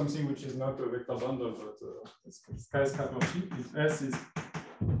something which is not a vector bundle, but skyscraper sheet. If S is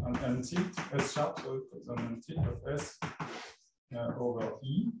an untilt, S sharp, so it's an untilt of S over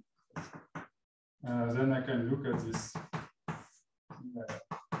E. Then I can look at this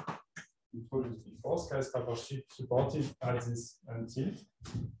introduced before, skyscraper sheet supported at this untilt.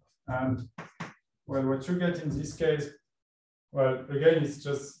 And well, what you get in this case, well, again, it's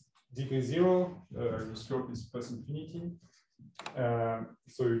just degree 0, the slope is plus infinity.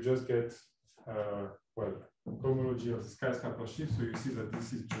 So you just get, well, homology of the skyscraper sheet. So you see that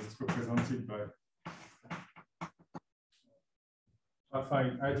this is just represented by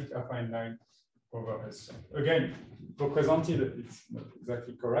affine, adic affine line over S. Again, represented, it's not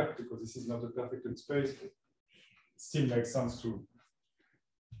exactly correct because this is not a perfect space. It still makes sense to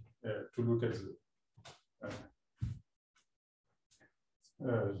look at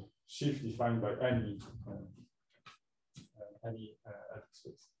the shift defined by any adic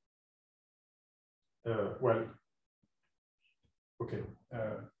space. Well, okay.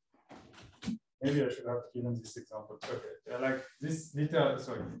 Maybe I should have given this example. Okay, like this literal,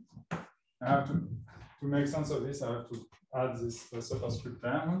 sorry. I have to make sense of this, I have to add this superscript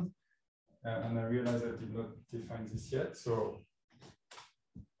diamond, and I realize I did not define this yet. So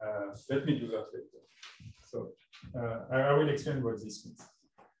let me do that later. So I will explain what this means.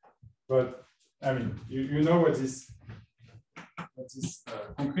 But I mean, you know what this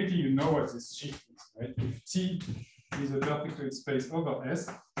concretely, you know what this shift is, right? If T is a perfect space over S,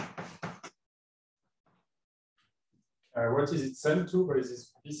 what is it sent to? Where is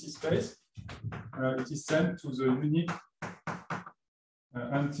this BC space? It is sent to the unique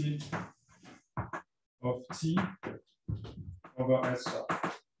untilt of T over S sharp.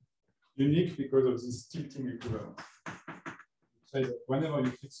 Unique because of this tilting equivalence. Say that whenever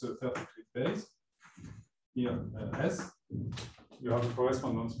you fix a perfectly base, here S, you have a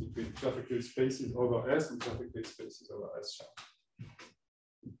correspondence between perfectly spaces over S and perfectly spaces over S sharp.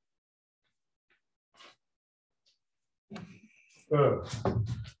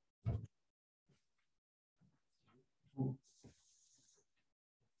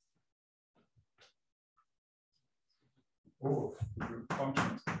 Oh,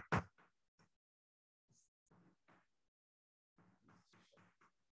 functions.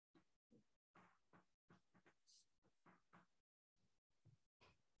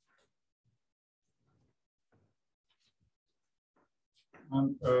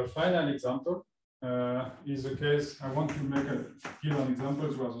 And a final example is the case, I want to give an example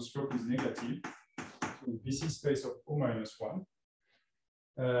where the slope is negative. So BC space of O minus 1.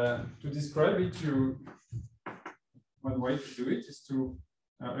 To describe it, one way to do it is to,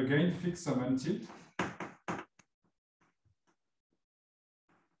 again, fix some untilt.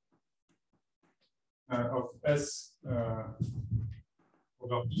 Of S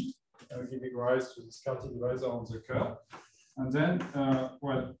over E, giving rise to the scatter divisor on the curve. And then,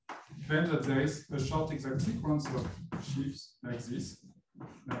 well, claim that there is a short exact sequence of shifts like this.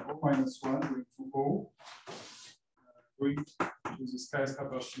 O minus 1 going to O, going to the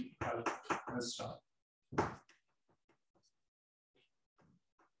skyscraper shift at S sharp.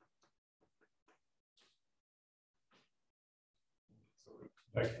 So,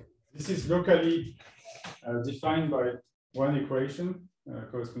 like, this is locally defined by one equation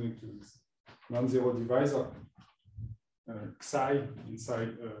corresponding to this non-zero divisor psi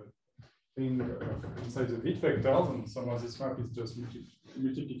inside thing inside the bit vectors, and some of this map is just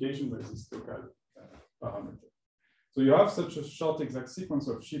multiplication by this local parameter. So you have such a short exact sequence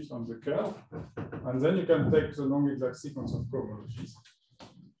of shifts on the curve, and then you can take the long exact sequence of cohomologies.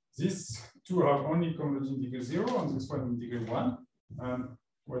 These two have only cohomology in degree 0, and this one in degree 1. And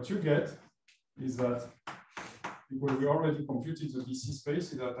what you get is that, because we already computed the BC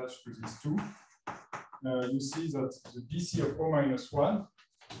space is attached to these two, you see that the BC of O minus 1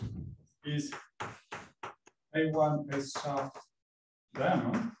 is A1 S sharp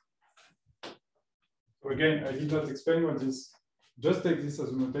diamond. So again, I did not explain what this, just take this as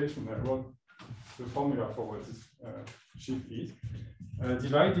a notation. I wrote the formula for what this shift is,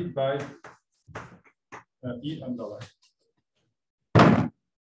 divided by E underline.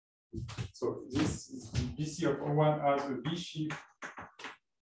 So this is the BC of O1 as a B shift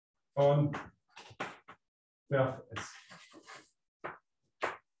on perf S.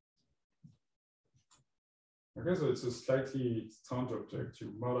 Okay, so it's a slightly strange object.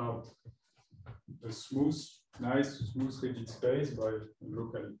 You model out a smooth, nice, smooth rigid space by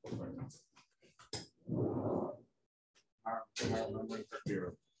locally profiling. Am I remembering correctly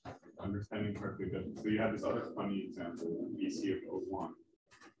or understanding correctly that so you have this other funny example, BC of O1.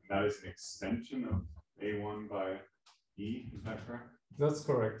 That is an extension of A1 by E, is that correct? That's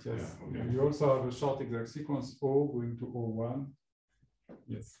correct, yes. Yeah, okay. You also have a short exact sequence O going to O1.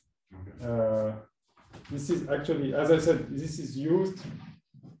 Yes. Okay. This is actually, as I said, this is used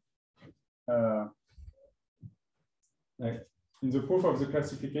like in the proof of the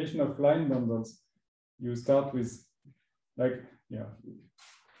classification of line bundles. You start with like, yeah,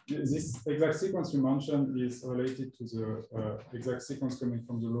 this exact sequence you mentioned is related to the exact sequence coming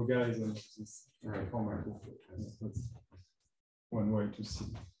from the logarithm of this format. That's one way to see.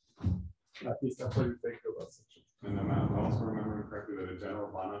 At least after you take the last section. And then I also remember correctly that a general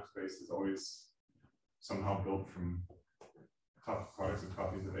Banach space is always somehow built from products of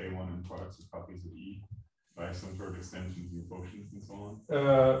copies of A1 and products of copies of E by some sort of extensions and quotients and so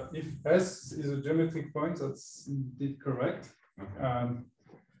on. If S is a geometric point, that's indeed correct. Okay.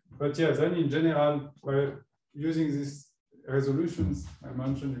 But yeah, then in general, by using these resolutions I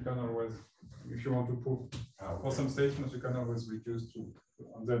mentioned, you can always, if you want to prove for some statements, you can always reduce to,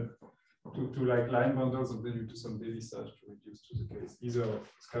 and then to like line bundles, and then you do some delissage to reduce to the case either of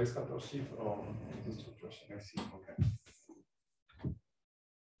skyscraper shift or the structure shift. I see. Okay.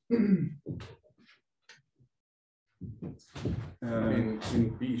 In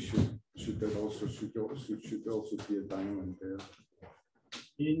B should that also should also be a diamond there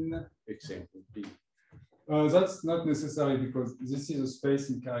in example B. That's not necessary because this is a space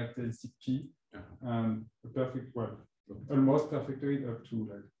in characteristic P, and a perfect, well, almost perfect read up to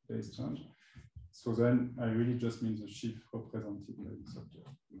like base change. So then I really just mean the shift represented by the subject.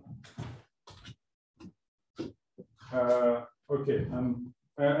 Okay,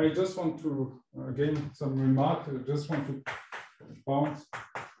 I just want to again some remark. I just want to point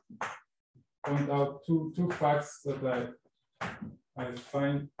out two facts that I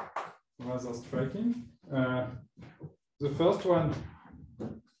find rather striking. The first one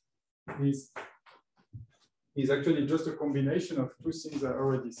is actually just a combination of two things I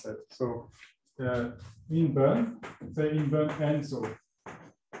already said. So in Bern, say in Bern n, so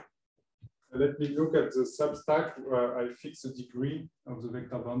let me look at the substack where I fix the degree of the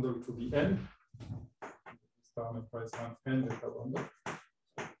vector bundle to be n. Parameterize n vector bundle.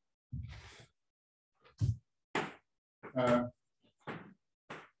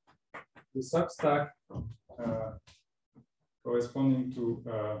 The substack corresponding to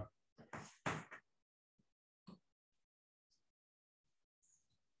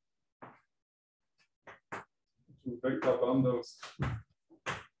vector bundles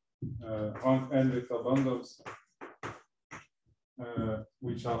on n vector bundles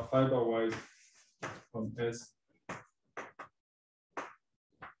which are fiber-wise from S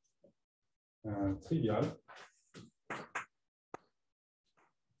trivial.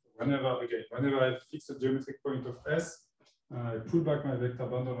 Whenever I fix a geometric point of S, I pull back my vector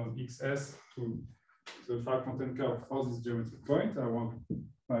bundle on XS to the far content curve for this geometric point. I want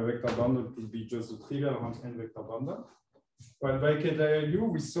my vector bundle to be just a trivial around n vector bundle. Well, by KDLU,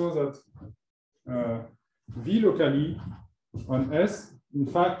 we saw that V locally on S, in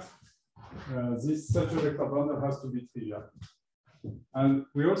fact, such a vector bundle has to be trivial. And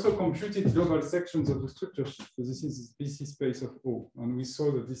we also computed global sections of the structure shift. So this is this BC space of O. And we saw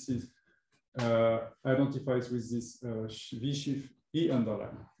that this is identifies with this V shift E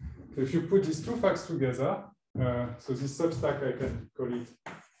underline. So if you put these two facts together, so this substack, I can call it,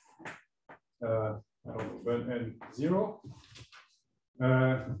 I don't know, n 0.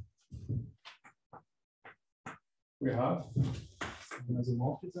 We have an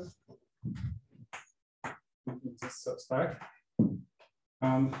isomorphism in this substack,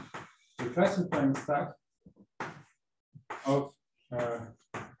 and the classifying stack of the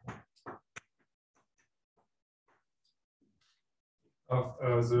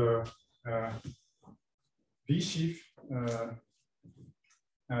V sheaf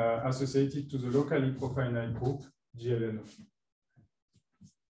associated to the locally profinite group GLN of V.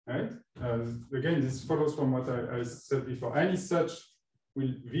 Right? Again, this follows from what I said before. Any such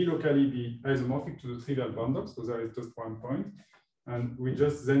will V locally be isomorphic to the trivial bundle, so there is just one point. And we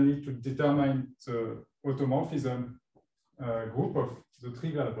just then need to determine the automorphism group of the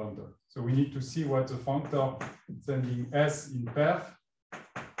trivial bundle. So we need to see what the functor sending S in pair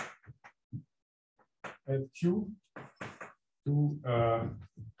FQ to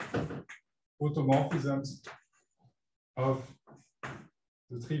automorphisms of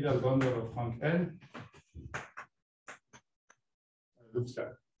the trivial bundle of rank N looks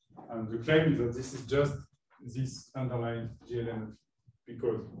like. And the claim is that this is just this underlying GLN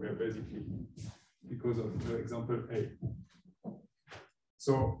because we are basically because of the example A.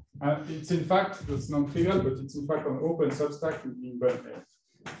 So it's in fact, it's non-trivial, but it's in fact an open substack in Bun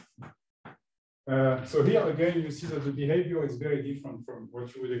A. So here again, you see that the behavior is very different from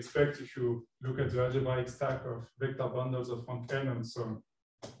what you would expect if you look at the algebraic stack of vector bundles of rank N and some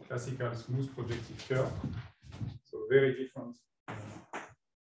classical smooth projective curve. So very different.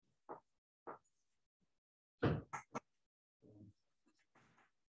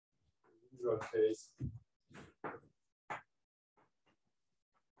 Usual case.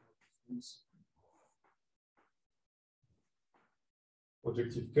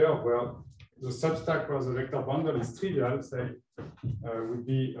 Projective curve, well, the substack where the vector bundle is trivial, say, would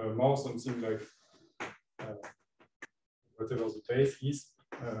be more something like whatever the base is,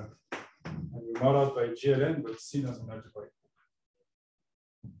 and you modeled by GLN, but seen as an algebraic.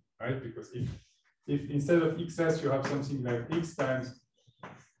 Right? Because if instead of XS, you have something like X times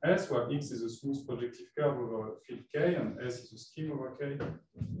S, where X is a smooth projective curve over field K, and S is a scheme over K.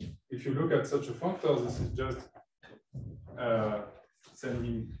 If you look at such a functor, this is just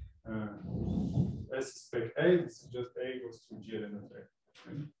sending S spec A, this is just A goes to GLN of A.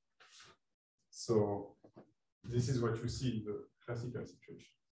 Right? So this is what you see in the classical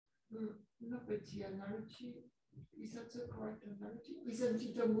situation. No, but the analogy, is that the correct analogy? Isn't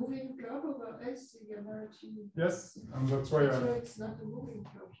it a moving curve over S, the analogy? Yes, and that's why it's not a moving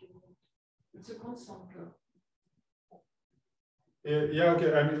curve, it's a constant curve. Yeah,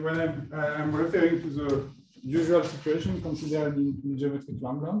 okay. I mean, when I'm referring to the usual situation considered in geometric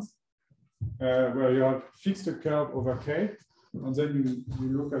Langlands, where you have fixed a curve over K, and then you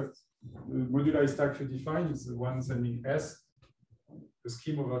look at the moduli stack you define is the one sending S, the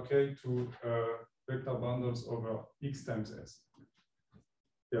scheme over K to vector bundles over X times S.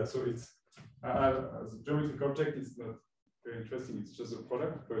 Yeah, so it's as a geometric object is not very interesting. It's just a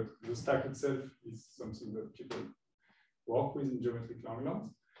product, but the stack itself is something that people work with in geometric Langlands.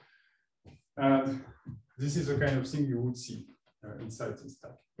 And this is the kind of thing you would see inside this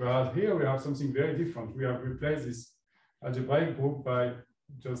stack. Whereas here we have something very different. We have replaced this algebraic group by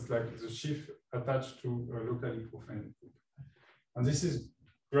just like the sheaf attached to a locally profinite group. And this is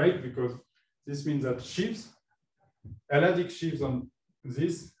great because this means that sheaves, p-adic sheaves on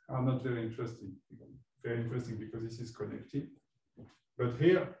this are not very interesting. Very interesting because this is connected. But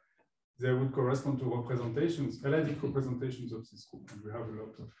here, they would correspond to representations, p-adic representations of this group. And we have a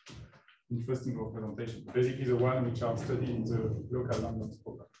lot of interesting representations, basically the one which are studied in the local Langlands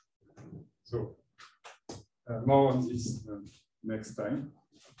program. So more on this next time,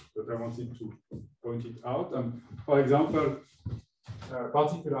 but I wanted to point it out. And for example, a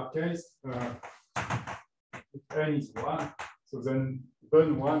particular case, if n is 1, so then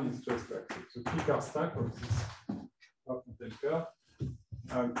Bun 1 is just like the Picard stack of this curve.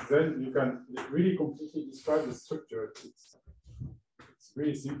 And then you can really completely describe the structure. It's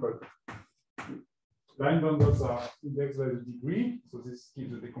really simple. Line bundles are indexed by the degree, so this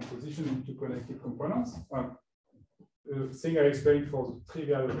gives a decomposition into connected components. The thing I explained for the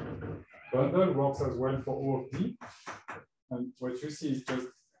trivial bundle works as well for O of D. And what you see is just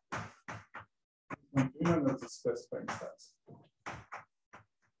union of the specifying stacks.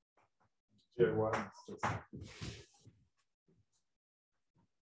 J1 is just.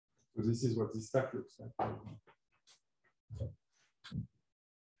 So this is what this stack looks like.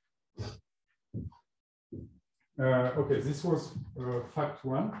 Okay, this was fact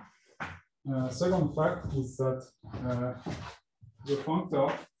 1. Second fact is that the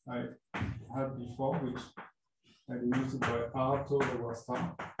functor, I had before, which I denoted by R tau over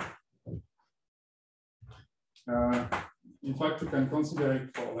star. In fact, you can consider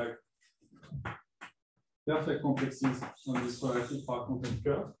it for like perfect complexes on this relative part content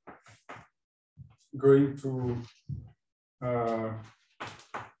curve, going to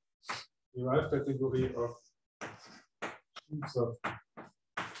derived category of sheaves of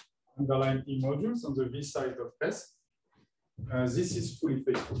underlying E modules on the V side of S. This is fully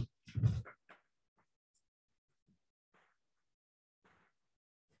faithful.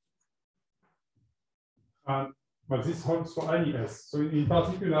 But this holds for any S. So in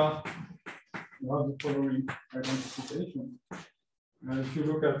particular, you have the following identification. If you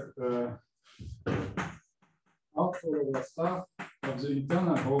look at R over star of the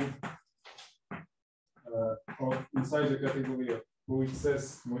internal home of inside the category of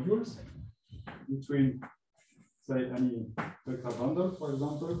OXS modules between, say, any vector bundle, for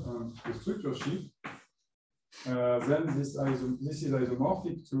example, and the structure sheaf, then this is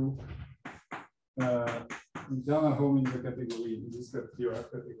isomorphic to internal home in the category, in this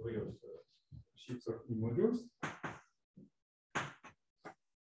category of sheaves of E modules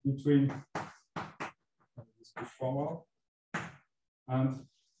between this push forward and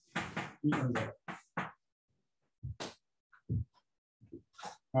E and Z.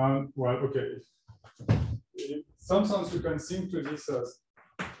 Well, okay. In some sense, you can think to this as,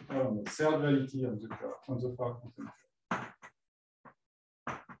 I don't know, seriality on the curve, on the far content curve.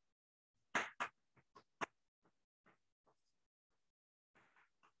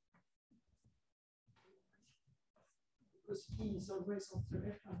 Because P is always on the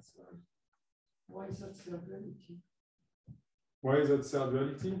left-hand side. Why is that seriality? Why is that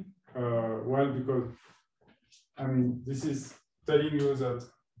seriality? Well, because, I mean, this is telling you that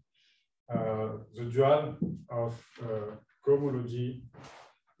the dual of cohomology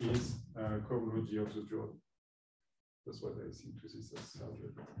is cohomology of the dual. That's what I think to this as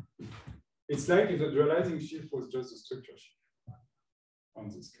seriality. It's like if the dualizing sheaf was just a structure sheaf on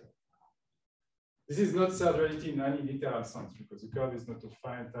this curve. This is not seriality in any literal sense because the curve is not a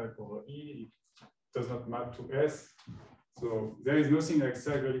finite type over E. It does not map to S. So there is nothing like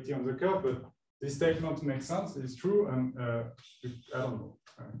seriality on the curve, but this statement makes sense. It's true, and I don't know.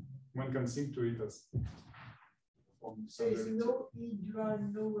 One can think to it as. There is no E dual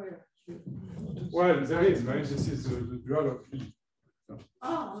nowhere. Well, there is, right? This is the dual of E. So. I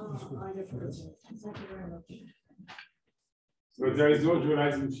get it. Thank you very much. But there is no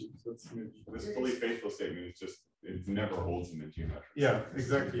dualizing sheaf. This fully faithful statement is just, it never holds in the geometry. Yeah,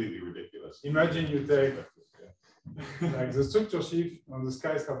 exactly. It's completely ridiculous. Imagine you take like the structure sheaf and the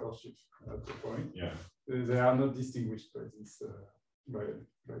skyscraper sheaf at the point. Yeah. They are not distinguished by this by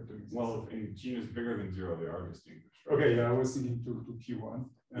doing this. Well, in genus bigger than 0, they are distinguished. Right? Okay, yeah, I was thinking to P1.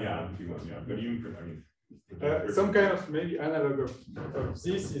 Yeah, P1, yeah. But even, I mean, some kind of maybe analog of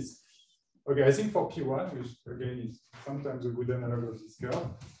this is, okay, I think for P1, which again is sometimes a good analog of this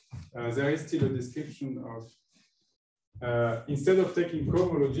curve, there is still a description of, instead of taking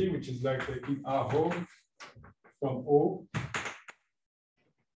cohomology, which is like taking R home from O,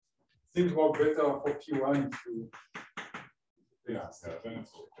 things work better for P1 if you,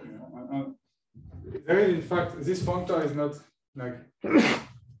 there is, in fact, this functor is not like,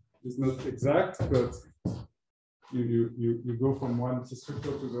 is not exact, but you go from one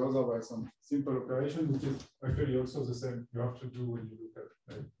structure to the other by some simple operation, which is actually also the same you have to do when you look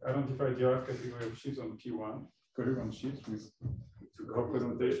at identify the derived category of sheaves on P1, polygon sheaves with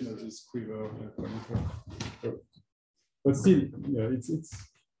representation of this quiver. But still, yeah, it's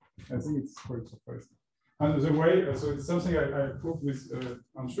I think it's quite surprising. And the way, so it's something I proved with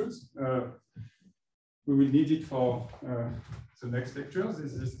Anschütz. We will need it for the next lectures,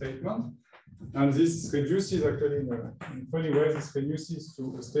 this statement. And this reduces actually in a funny way, this reduces to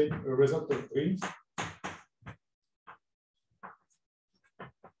a result of Drinfeld.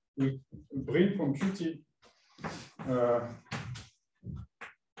 We bring computed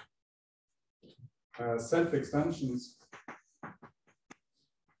self-extensions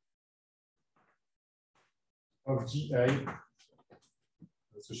of GA,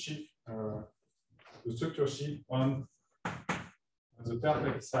 the sheaf, the structure sheaf on the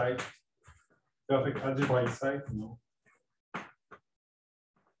perfect side, perfect algebraic side, you know,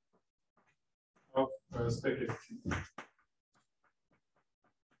 of spec F2.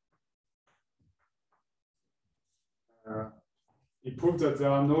 He proved that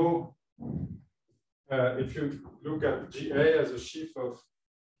there are no, if you look at GA as a sheaf of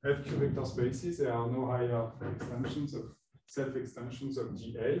FQ vector spaces, there are no higher extensions of self-extensions of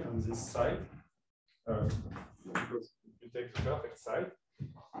GA on this side, because you take the perfect side.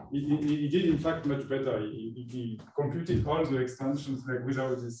 he did in fact much better. He computed all the extensions like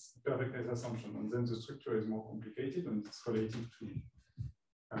without this perfect case assumption, and then the structure is more complicated, and it's related to.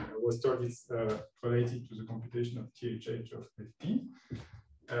 I was told it's related to the computation of THH of FP.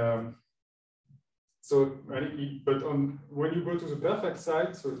 But when you go to the perfect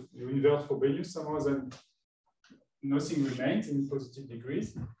side, so you invert Frobenius somehow, then nothing remains in positive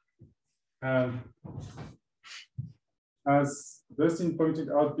degrees. As Dustin pointed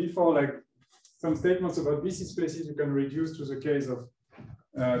out before, like some statements about BC spaces, you can reduce to the case of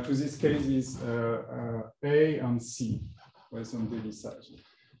to these cases A and C, with some daily size.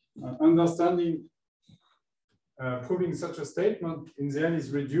 Understanding proving such a statement in the end is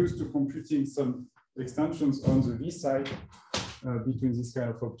reduced to computing some extensions on the V side between these kind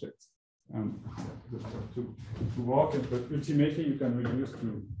of objects to work, but ultimately you can reduce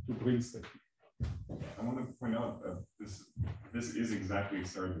to bring statement. I want to point out that this is exactly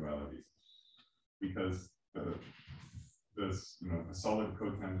star duality, because a solid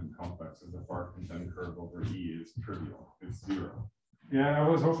cotangent complex of the far content curve over E is trivial. It's 0. Yeah, I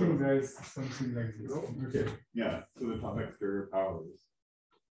was hoping there's something like this. Okay. Yeah, so the top exterior power is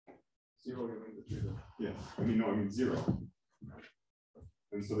 0, you mean the trivial? Yes, I mean 0.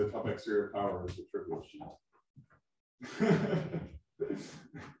 And so the top exterior power is the trivial sheet.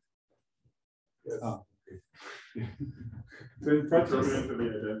 Yes. Oh, okay. So in practice, into the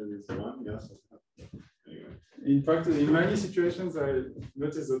identity is 1, yes. Anyway. In practice, in many situations, I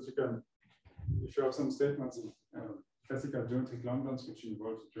noticed that you can, if you have some statements in classical geometric Langlands which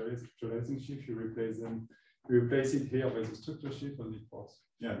involve dualizing shift, you replace it here by the structure shift and it works.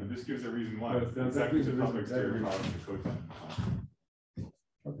 Yeah, but this gives a reason why. But exactly the top exterior power of the cotangent.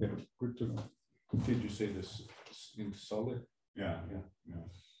 Okay, good to know. Did you say this in solid? Yeah.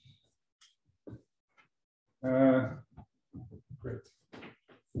 Great.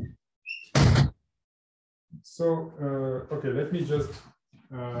 So, okay, let me just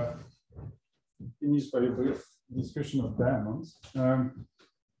finish by a brief discussion of diamonds.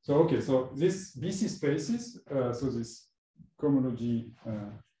 So this BC spaces, so this cohomology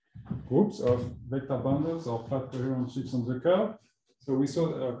groups of vector bundles or flat coherent shapes on the curve. So we saw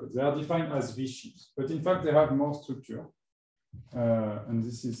that they are defined as V shapes, but in fact they have more structure. And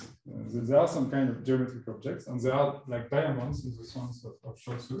this is, there are some kind of geometric objects, and they are like diamonds in the sense of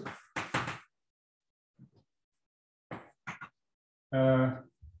Scholze.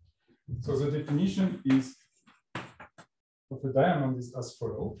 So the definition is of a diamond is as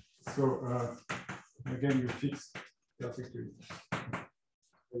follows. So again, you fix perfectly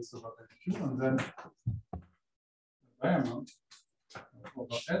space over Q, and then diamond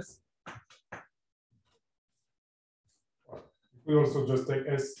over S. We also just take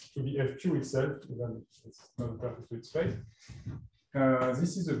S to be FQ itself, even it's not a perfect fluid space.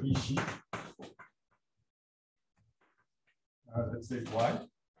 This is a B sheet. Let's say Y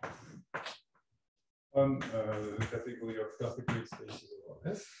on the category of perfect fluid spaces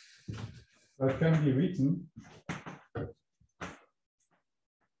over S. That can be written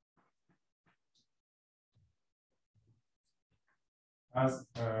as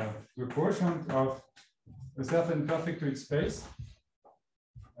the quotient of a certain perfect fluid space.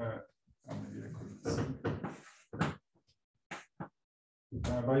 Maybe I could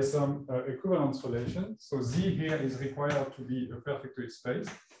by some equivalence relation. So Z here is required to be a perfect fluid space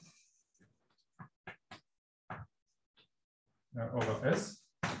over S,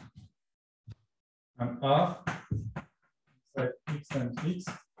 and R like X times X.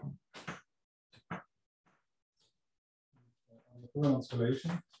 Equivalence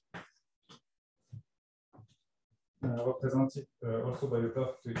relation. Represented also by a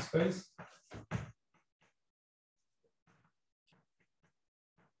perfect fluid space.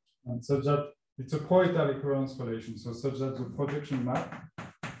 And such that it's a poetal equivalence relation, so such that the projection map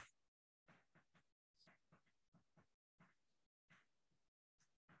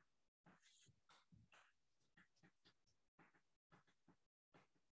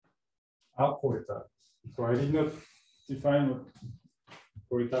are poetal. So I did not define what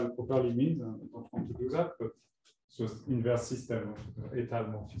poetal properly means, and I don't want to do that, but it's just inverse system of étal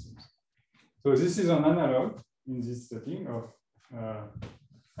morphisms. So this is an analog in this setting of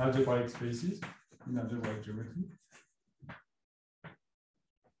algebraic spaces in algebraic geometry.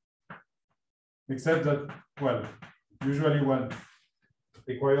 Except that, well, usually one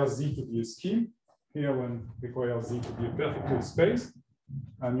requires Z to be a scheme. Here one requires Z to be a perfect fluid space.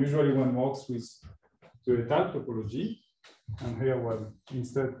 And usually one works with the étal topology. And here one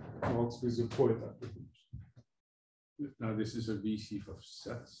instead works with the poetal topology. Now this is a V sheaf of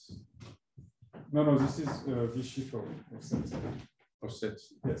sets. No, this is a V sheaf of sets. Of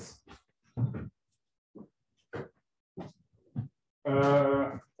sets. Yes.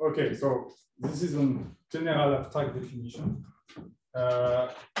 Okay, so this is a general abstract definition.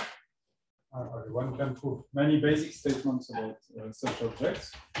 One can prove many basic statements about such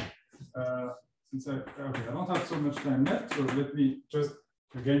objects. Since I don't have so much time left, so let me just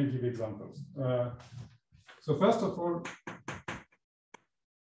again give examples. So first of all,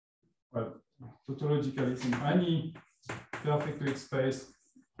 well, tautologically, in any perfect weak space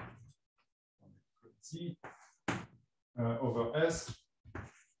C over S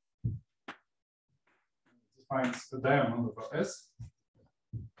defines the diamond over S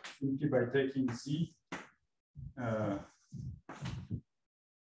simply by taking Z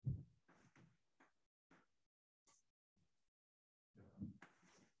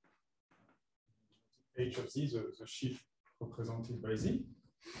H of Z, the sheaf represented by Z.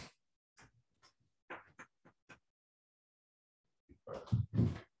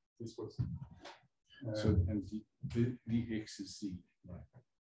 This was So and the X is Z, right?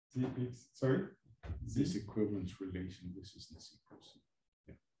 the X, sorry? This equivalence relation, this is this equals.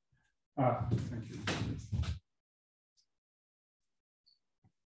 Yeah. Ah, thank you.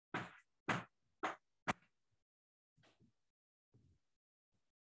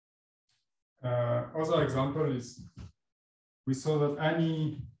 Other example is we saw that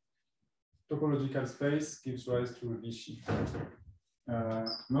any topological space gives rise to a V sheaf.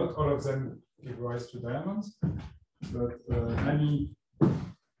 Not all of them give rise to diamonds, but any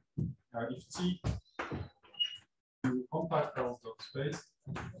if T is a compact Hausdorff space,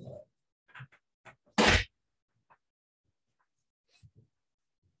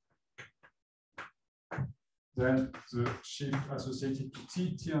 then the sheaf associated to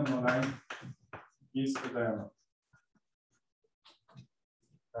T underline is a diamond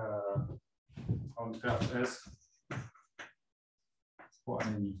on curve S for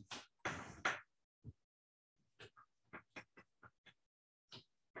any.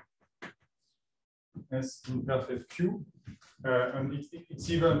 S in perfect Q, and it's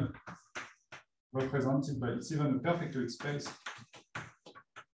even represented by, it's even a perfect weak space.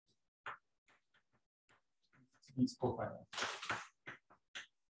 It's profile.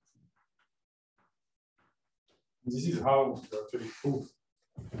 This is how we actually prove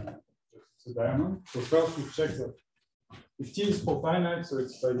the diamond. So first we check that if T is profinite, so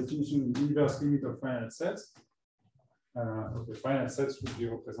it's by definition the inverse limit of finite sets. Okay, finite sets would be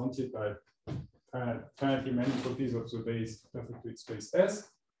represented by finitely many copies of the base perfect weak space S,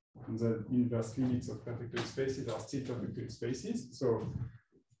 and the inverse limits of perfect weak spaces are still perfect weak spaces. So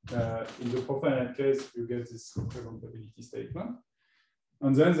in the profinite case, you get this representability statement.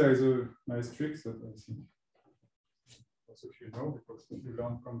 And then there is a nice trick that I think also if you know, because if you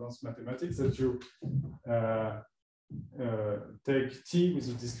learn condensed mathematics, that you take T with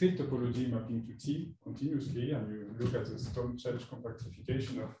a discrete topology mapping to T continuously, and you look at the Stone-Church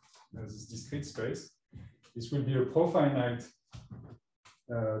compactification of this discrete space. This will be a profinite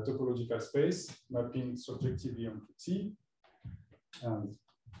topological space mapping subjectively onto T. And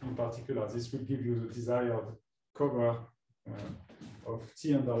in particular, this will give you the desired cover of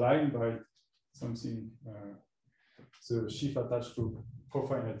T underlined by something, the sheaf attached to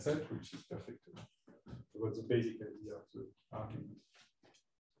profinite set, which is perfect. So that's the basic idea of the argument.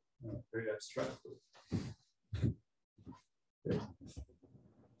 Very abstract. Okay.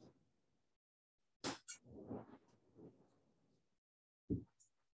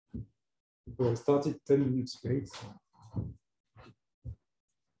 So I started 10 minutes late.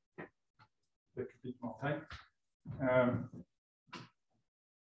 Take a bit more time.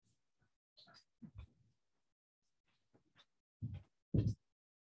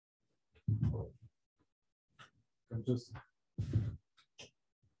 I'm just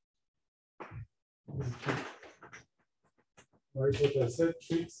write what I said,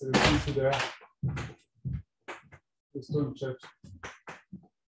 tricks, consider the Stone-Church.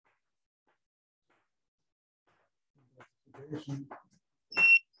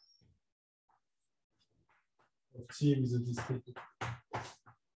 Of T with a discrete.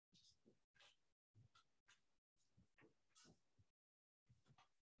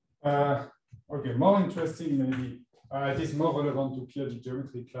 Okay, more interesting maybe, it is more relevant to p-adic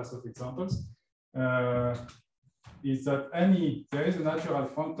geometry class of examples, is that there is a natural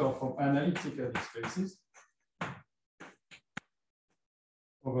functor from analytic adic spaces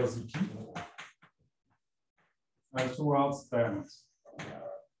over ZP towards diamonds.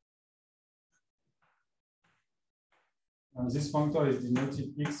 And this functor is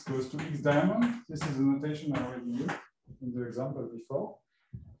denoted x goes to x diamond. This is a notation I already used in the example before.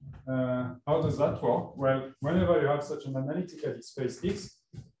 how does that work? Well, whenever you have such an analytic space X,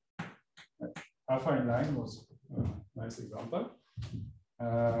 alpha in line was a nice example.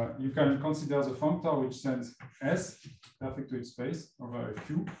 You can consider the functor which sends S, perfect to its space, over a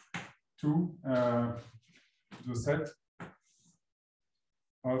Q to the set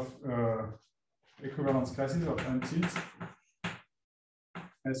of equivalence classes of Anschütz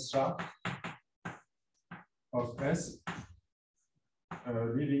S sharp of S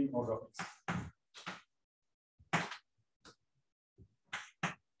leading over X.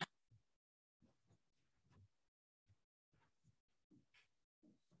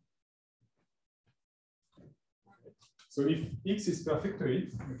 So if X is perfect to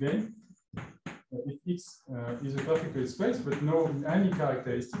it, again, if X is a perfect to its space, but no any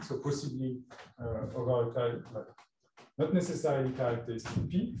characteristic, so possibly over a character, not necessarily characteristic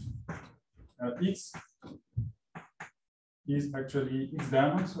P, X is actually X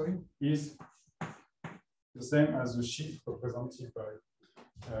diamond, sorry, is the same as the sheaf represented by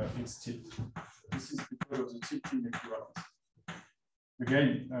X tilt. This is because of the tilting equivalence.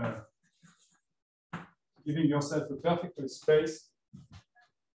 Again, giving yourself a perfect space,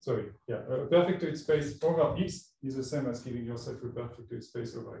 sorry, yeah, a perfect space over X is the same as giving yourself a perfect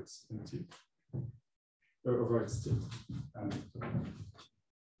space over X in tilt, over X tilt. And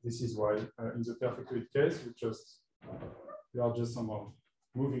this is why in the perfect case, you are just somehow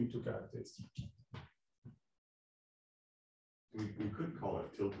moving to characteristic. We could call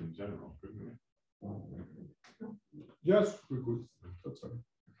it tilt in general, couldn't we? Yes, we could. That's right.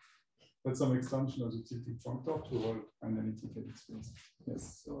 That's some extension of the tilting functor to all analytical space.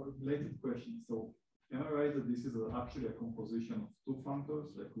 Yes. So related question. So am I right that this is actually a composition of two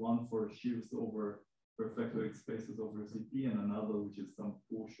functors, like one for sheaves over perfectoid spaces over CP, and another which is some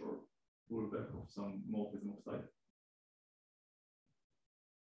push or pullback of some morphism of type?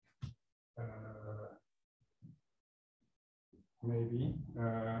 Maybe.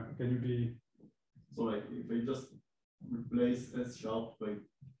 Can you be? So like if I just replace S sharp by,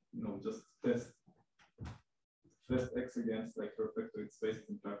 just test X against like perfectoid spaces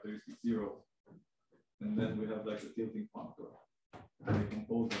and characteristic 0, and then we have like a tilting functor. And I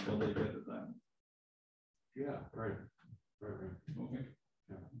compose them, what I get the time. Yeah, right. Okay.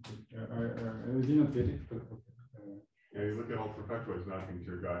 Yeah. I did not get it, but yeah, you look at all perfectoids mapping to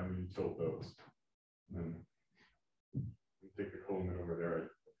your guy and you tilt those. And then you take the column over there, it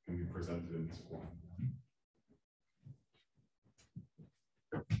can be presented in this form.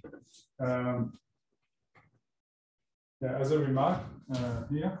 Yeah, as a remark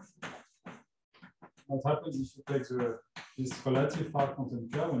here, what happens if you take this relative Fargue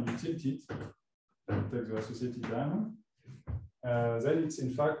content curve and you tilt it, take the associated diamond, then it's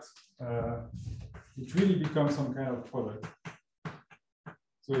in fact, it really becomes some kind of product.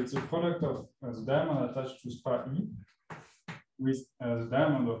 So it's a product of the diamond attached to spar E with the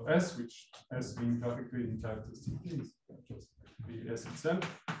diamond of S, which S being perfectly in characteristic is just be S itself,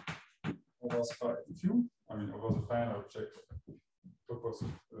 over spar Q, over the final object purpose of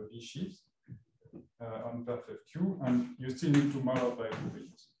V sheaves on perfect Q, and you still need to multiply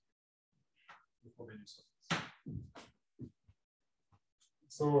Frobenius.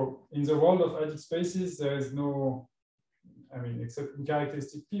 So in the world of adic spaces, there is no, except in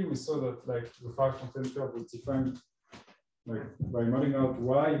characteristic P, we saw that like the Fargue content curve was defined like by modeling out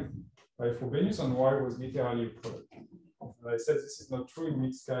Y by Frobenius, and Y was literally a product. And I said this is not true in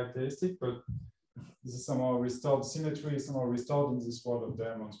mixed characteristic, but this is somehow restored, symmetry is somehow restored in this world of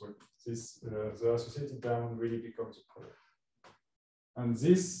diamonds where this, the associated diamond really becomes a product. And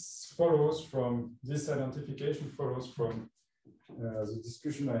this follows from, this identification follows from the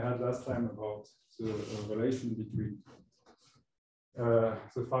discussion I had last time about the relation between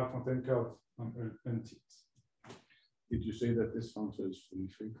the Fargue content curve and T. Did you say that this function is fully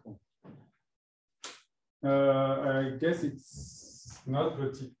freeform? I guess it's not,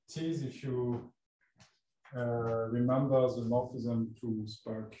 but it is if you remember the morphism to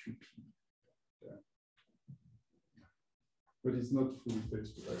spar QP. Yeah. But it's not fully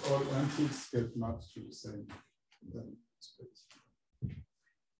phase to like all antiques get mapped to the same space,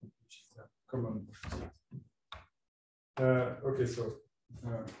 which is a common. Okay, so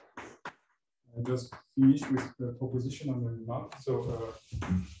I just finished with the proposition on the remark. So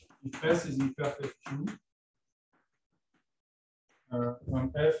if S is in perfect Q,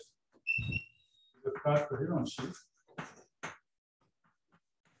 on F is a flat coherent sheet,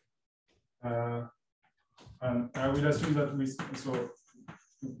 and I will assume that we so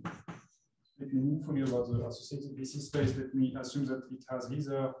let me move fully about the associated BC space. Let me assume that it has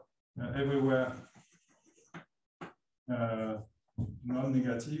either everywhere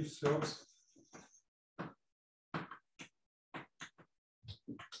non-negative slopes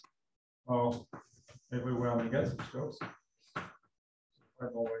or everywhere negative slopes,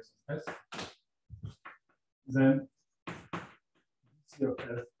 always S, then C of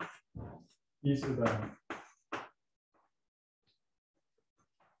F is a diamond.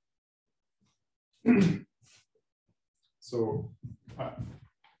 So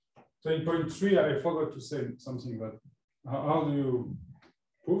in point 3, I forgot to say something about how do you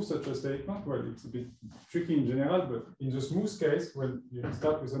prove such a statement? Well, it's a bit tricky in general, but in the smooth case, when you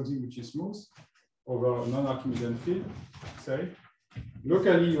start with something which is smooth over a non-Archimedean field, say,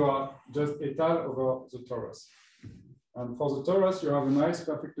 locally you are just étal over the torus. And for the torus, you have a nice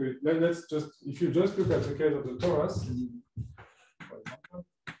perfect. Let's just, if you just look at the case of the torus, for example,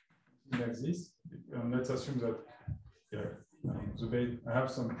 like this, and let's assume that the base, I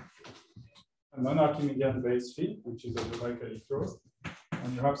have some non-Archimedean base field, which is algebraically closed,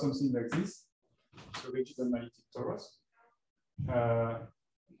 and you have something like this, so rigid analytic torus,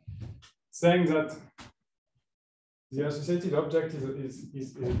 saying that the associated object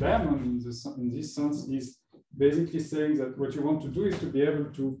is a diamond in this sense is basically saying that what you want to do is to be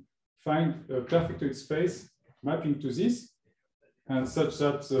able to find a perfectoid space mapping to this, and such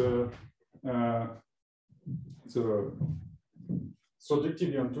that the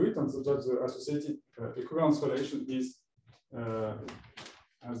surjectively onto it, and so that the associated equivalence relation is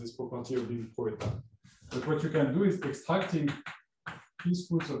has this property of being poetal. But what you can do is extracting these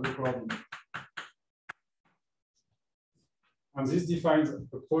roots of the coordinate. And this defines a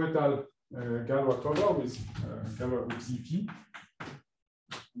poetal Galois cover with Galois with ZP.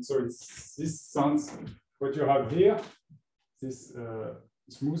 And so it's this sense, what you have here, this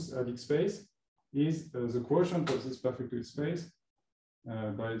smooth adic space, is the quotient of this perfectoid space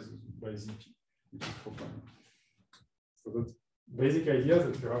by ZP, which is profound. So that's basic idea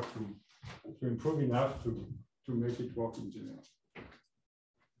that you have to improve enough to make it work in general.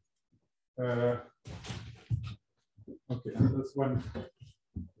 Okay, and that's one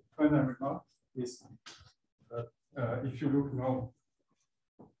final remark is that if you look now,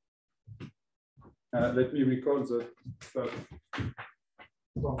 let me recall that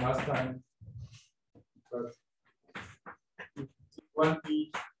from last time, that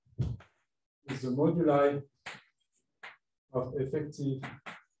 1p is the moduli of effective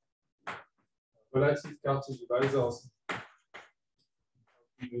relative Cartier divisors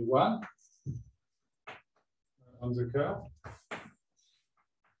degree 1 on the curve.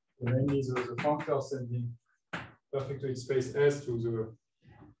 So namely, the functor sending perfectoid space S to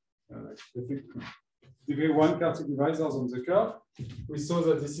the degree 1 Cartier divisors on the curve. We saw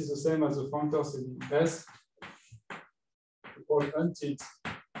that this is the same as the functor sending S to point until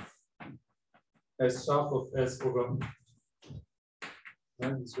S sharp of S over.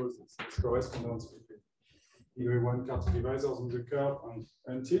 And this was this correspondence between degree 1 Cartier divisors on the curve and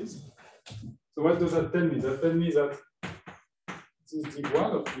until. So what does that tell me? That tells me that this degree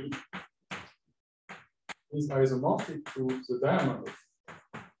 1 of E is isomorphic to the diamond of E.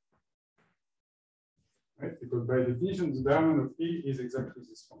 Right? Because by definition, the diamond of E is exactly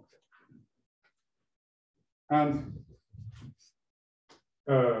this function. And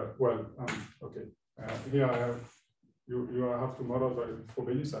okay. Here I have you have to model by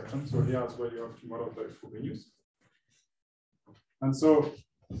Frobenius action. So here as well you have to model by Frobenius. And so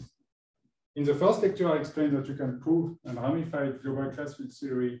in the first lecture, I explained that you can prove a ramified global class field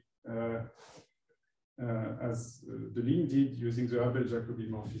theory as the Lin did using the Abel-Jacobi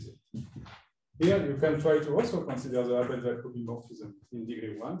morphism. Here you can try to also consider the Abel-Jacobi morphism in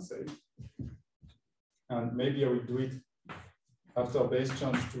degree 1, say. And maybe I will do it after base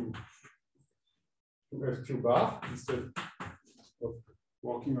change to FQ bar instead of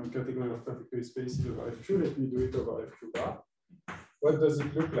working on category of perfectoid spaces over FQ. Let me do it over FQ bar. What does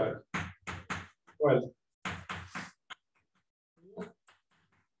it look like? Well,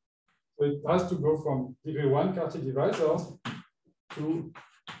 so it has to go from degree 1 Cartier divisors to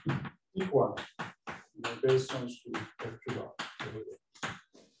equal base change to FQ bar.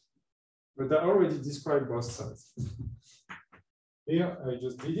 But I already described both sides. Here I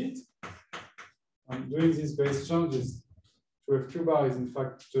just did it. And doing these base changes to FQ bar is in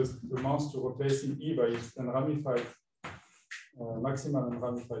fact just amounts to replacing E by its unramified maximal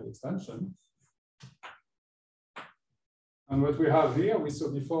unramified extension. And what we have here, we saw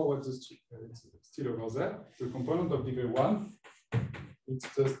before what is still over there, the component of degree 1, it's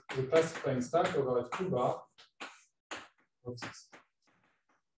just the classifying stack over FQ bar of this.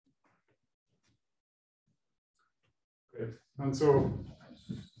 Great. And so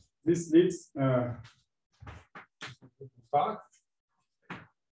this leads Fargues.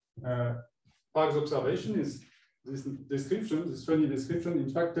 Fargues' observation is this description, this funny description, in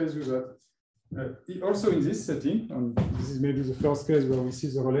fact, tells you that also in this setting, and this is maybe the first case where we see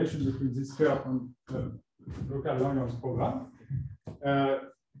the relation between this curve and the local Langlands program,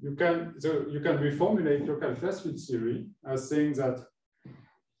 you can reformulate local class field theory as saying that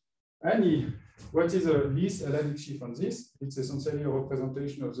what is a least L-adic sheaf on this? It's essentially a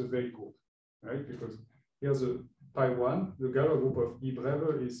representation of the veil group, right? Because here's the pi1, the Galois group of E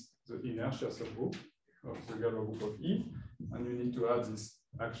breve is the inertia subgroup of the Galois group of E, and you need to add this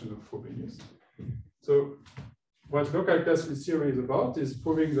action of Frobenius. So what local class field theory is about is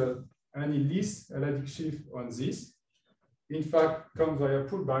proving that any least L-adic sheaf on this, in fact, comes via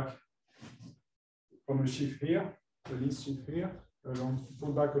pullback from a sheaf here, the least sheaf here,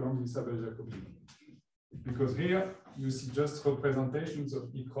 pullback along this Abel-Jacobi. Because here you see just representations of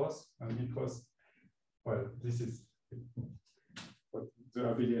E cross and E cross. Well, this is what the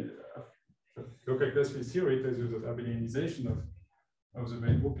abelian local class field theory tells you that abelianization of the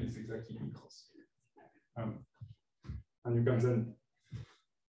veil group is exactly E cross. And you can then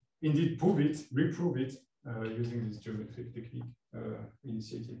indeed prove it, reprove it using this geometric technique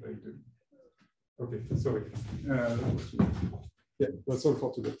initiated by the. Okay, sorry. Yeah, that's all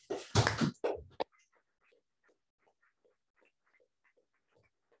for today.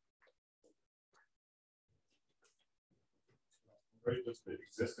 Right, just the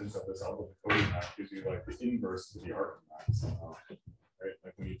existence of this alpha-Jacobi map gives you like the inverse to the arc map somehow, right?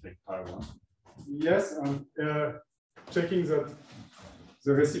 Like when you take pi1. Yes, and checking that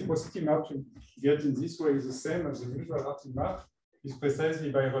the reciprocity map you get in this way is the same as the usual arcing map is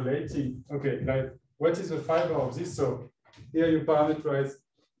precisely by relating, okay, like what is the fiber of this? So here you parameterize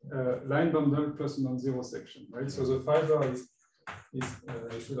line bundle plus non-zero section, right? So the fiber is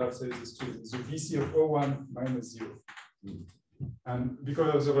I should have said this too, is the VC of O1 minus 0. And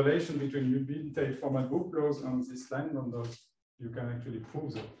because of the relation between ubiquitate formal group laws and this line bundles, you can actually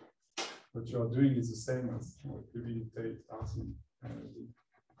prove that what you are doing is the same as ubiquitate arcing.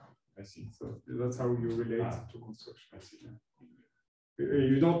 I see. So that's how you relate to construction. I see. Yeah.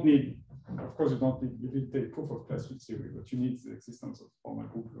 You don't need, of course, you don't need ubiquitate proof of class field theory, but you need the existence of formal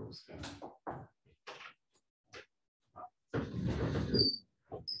group laws. Yeah.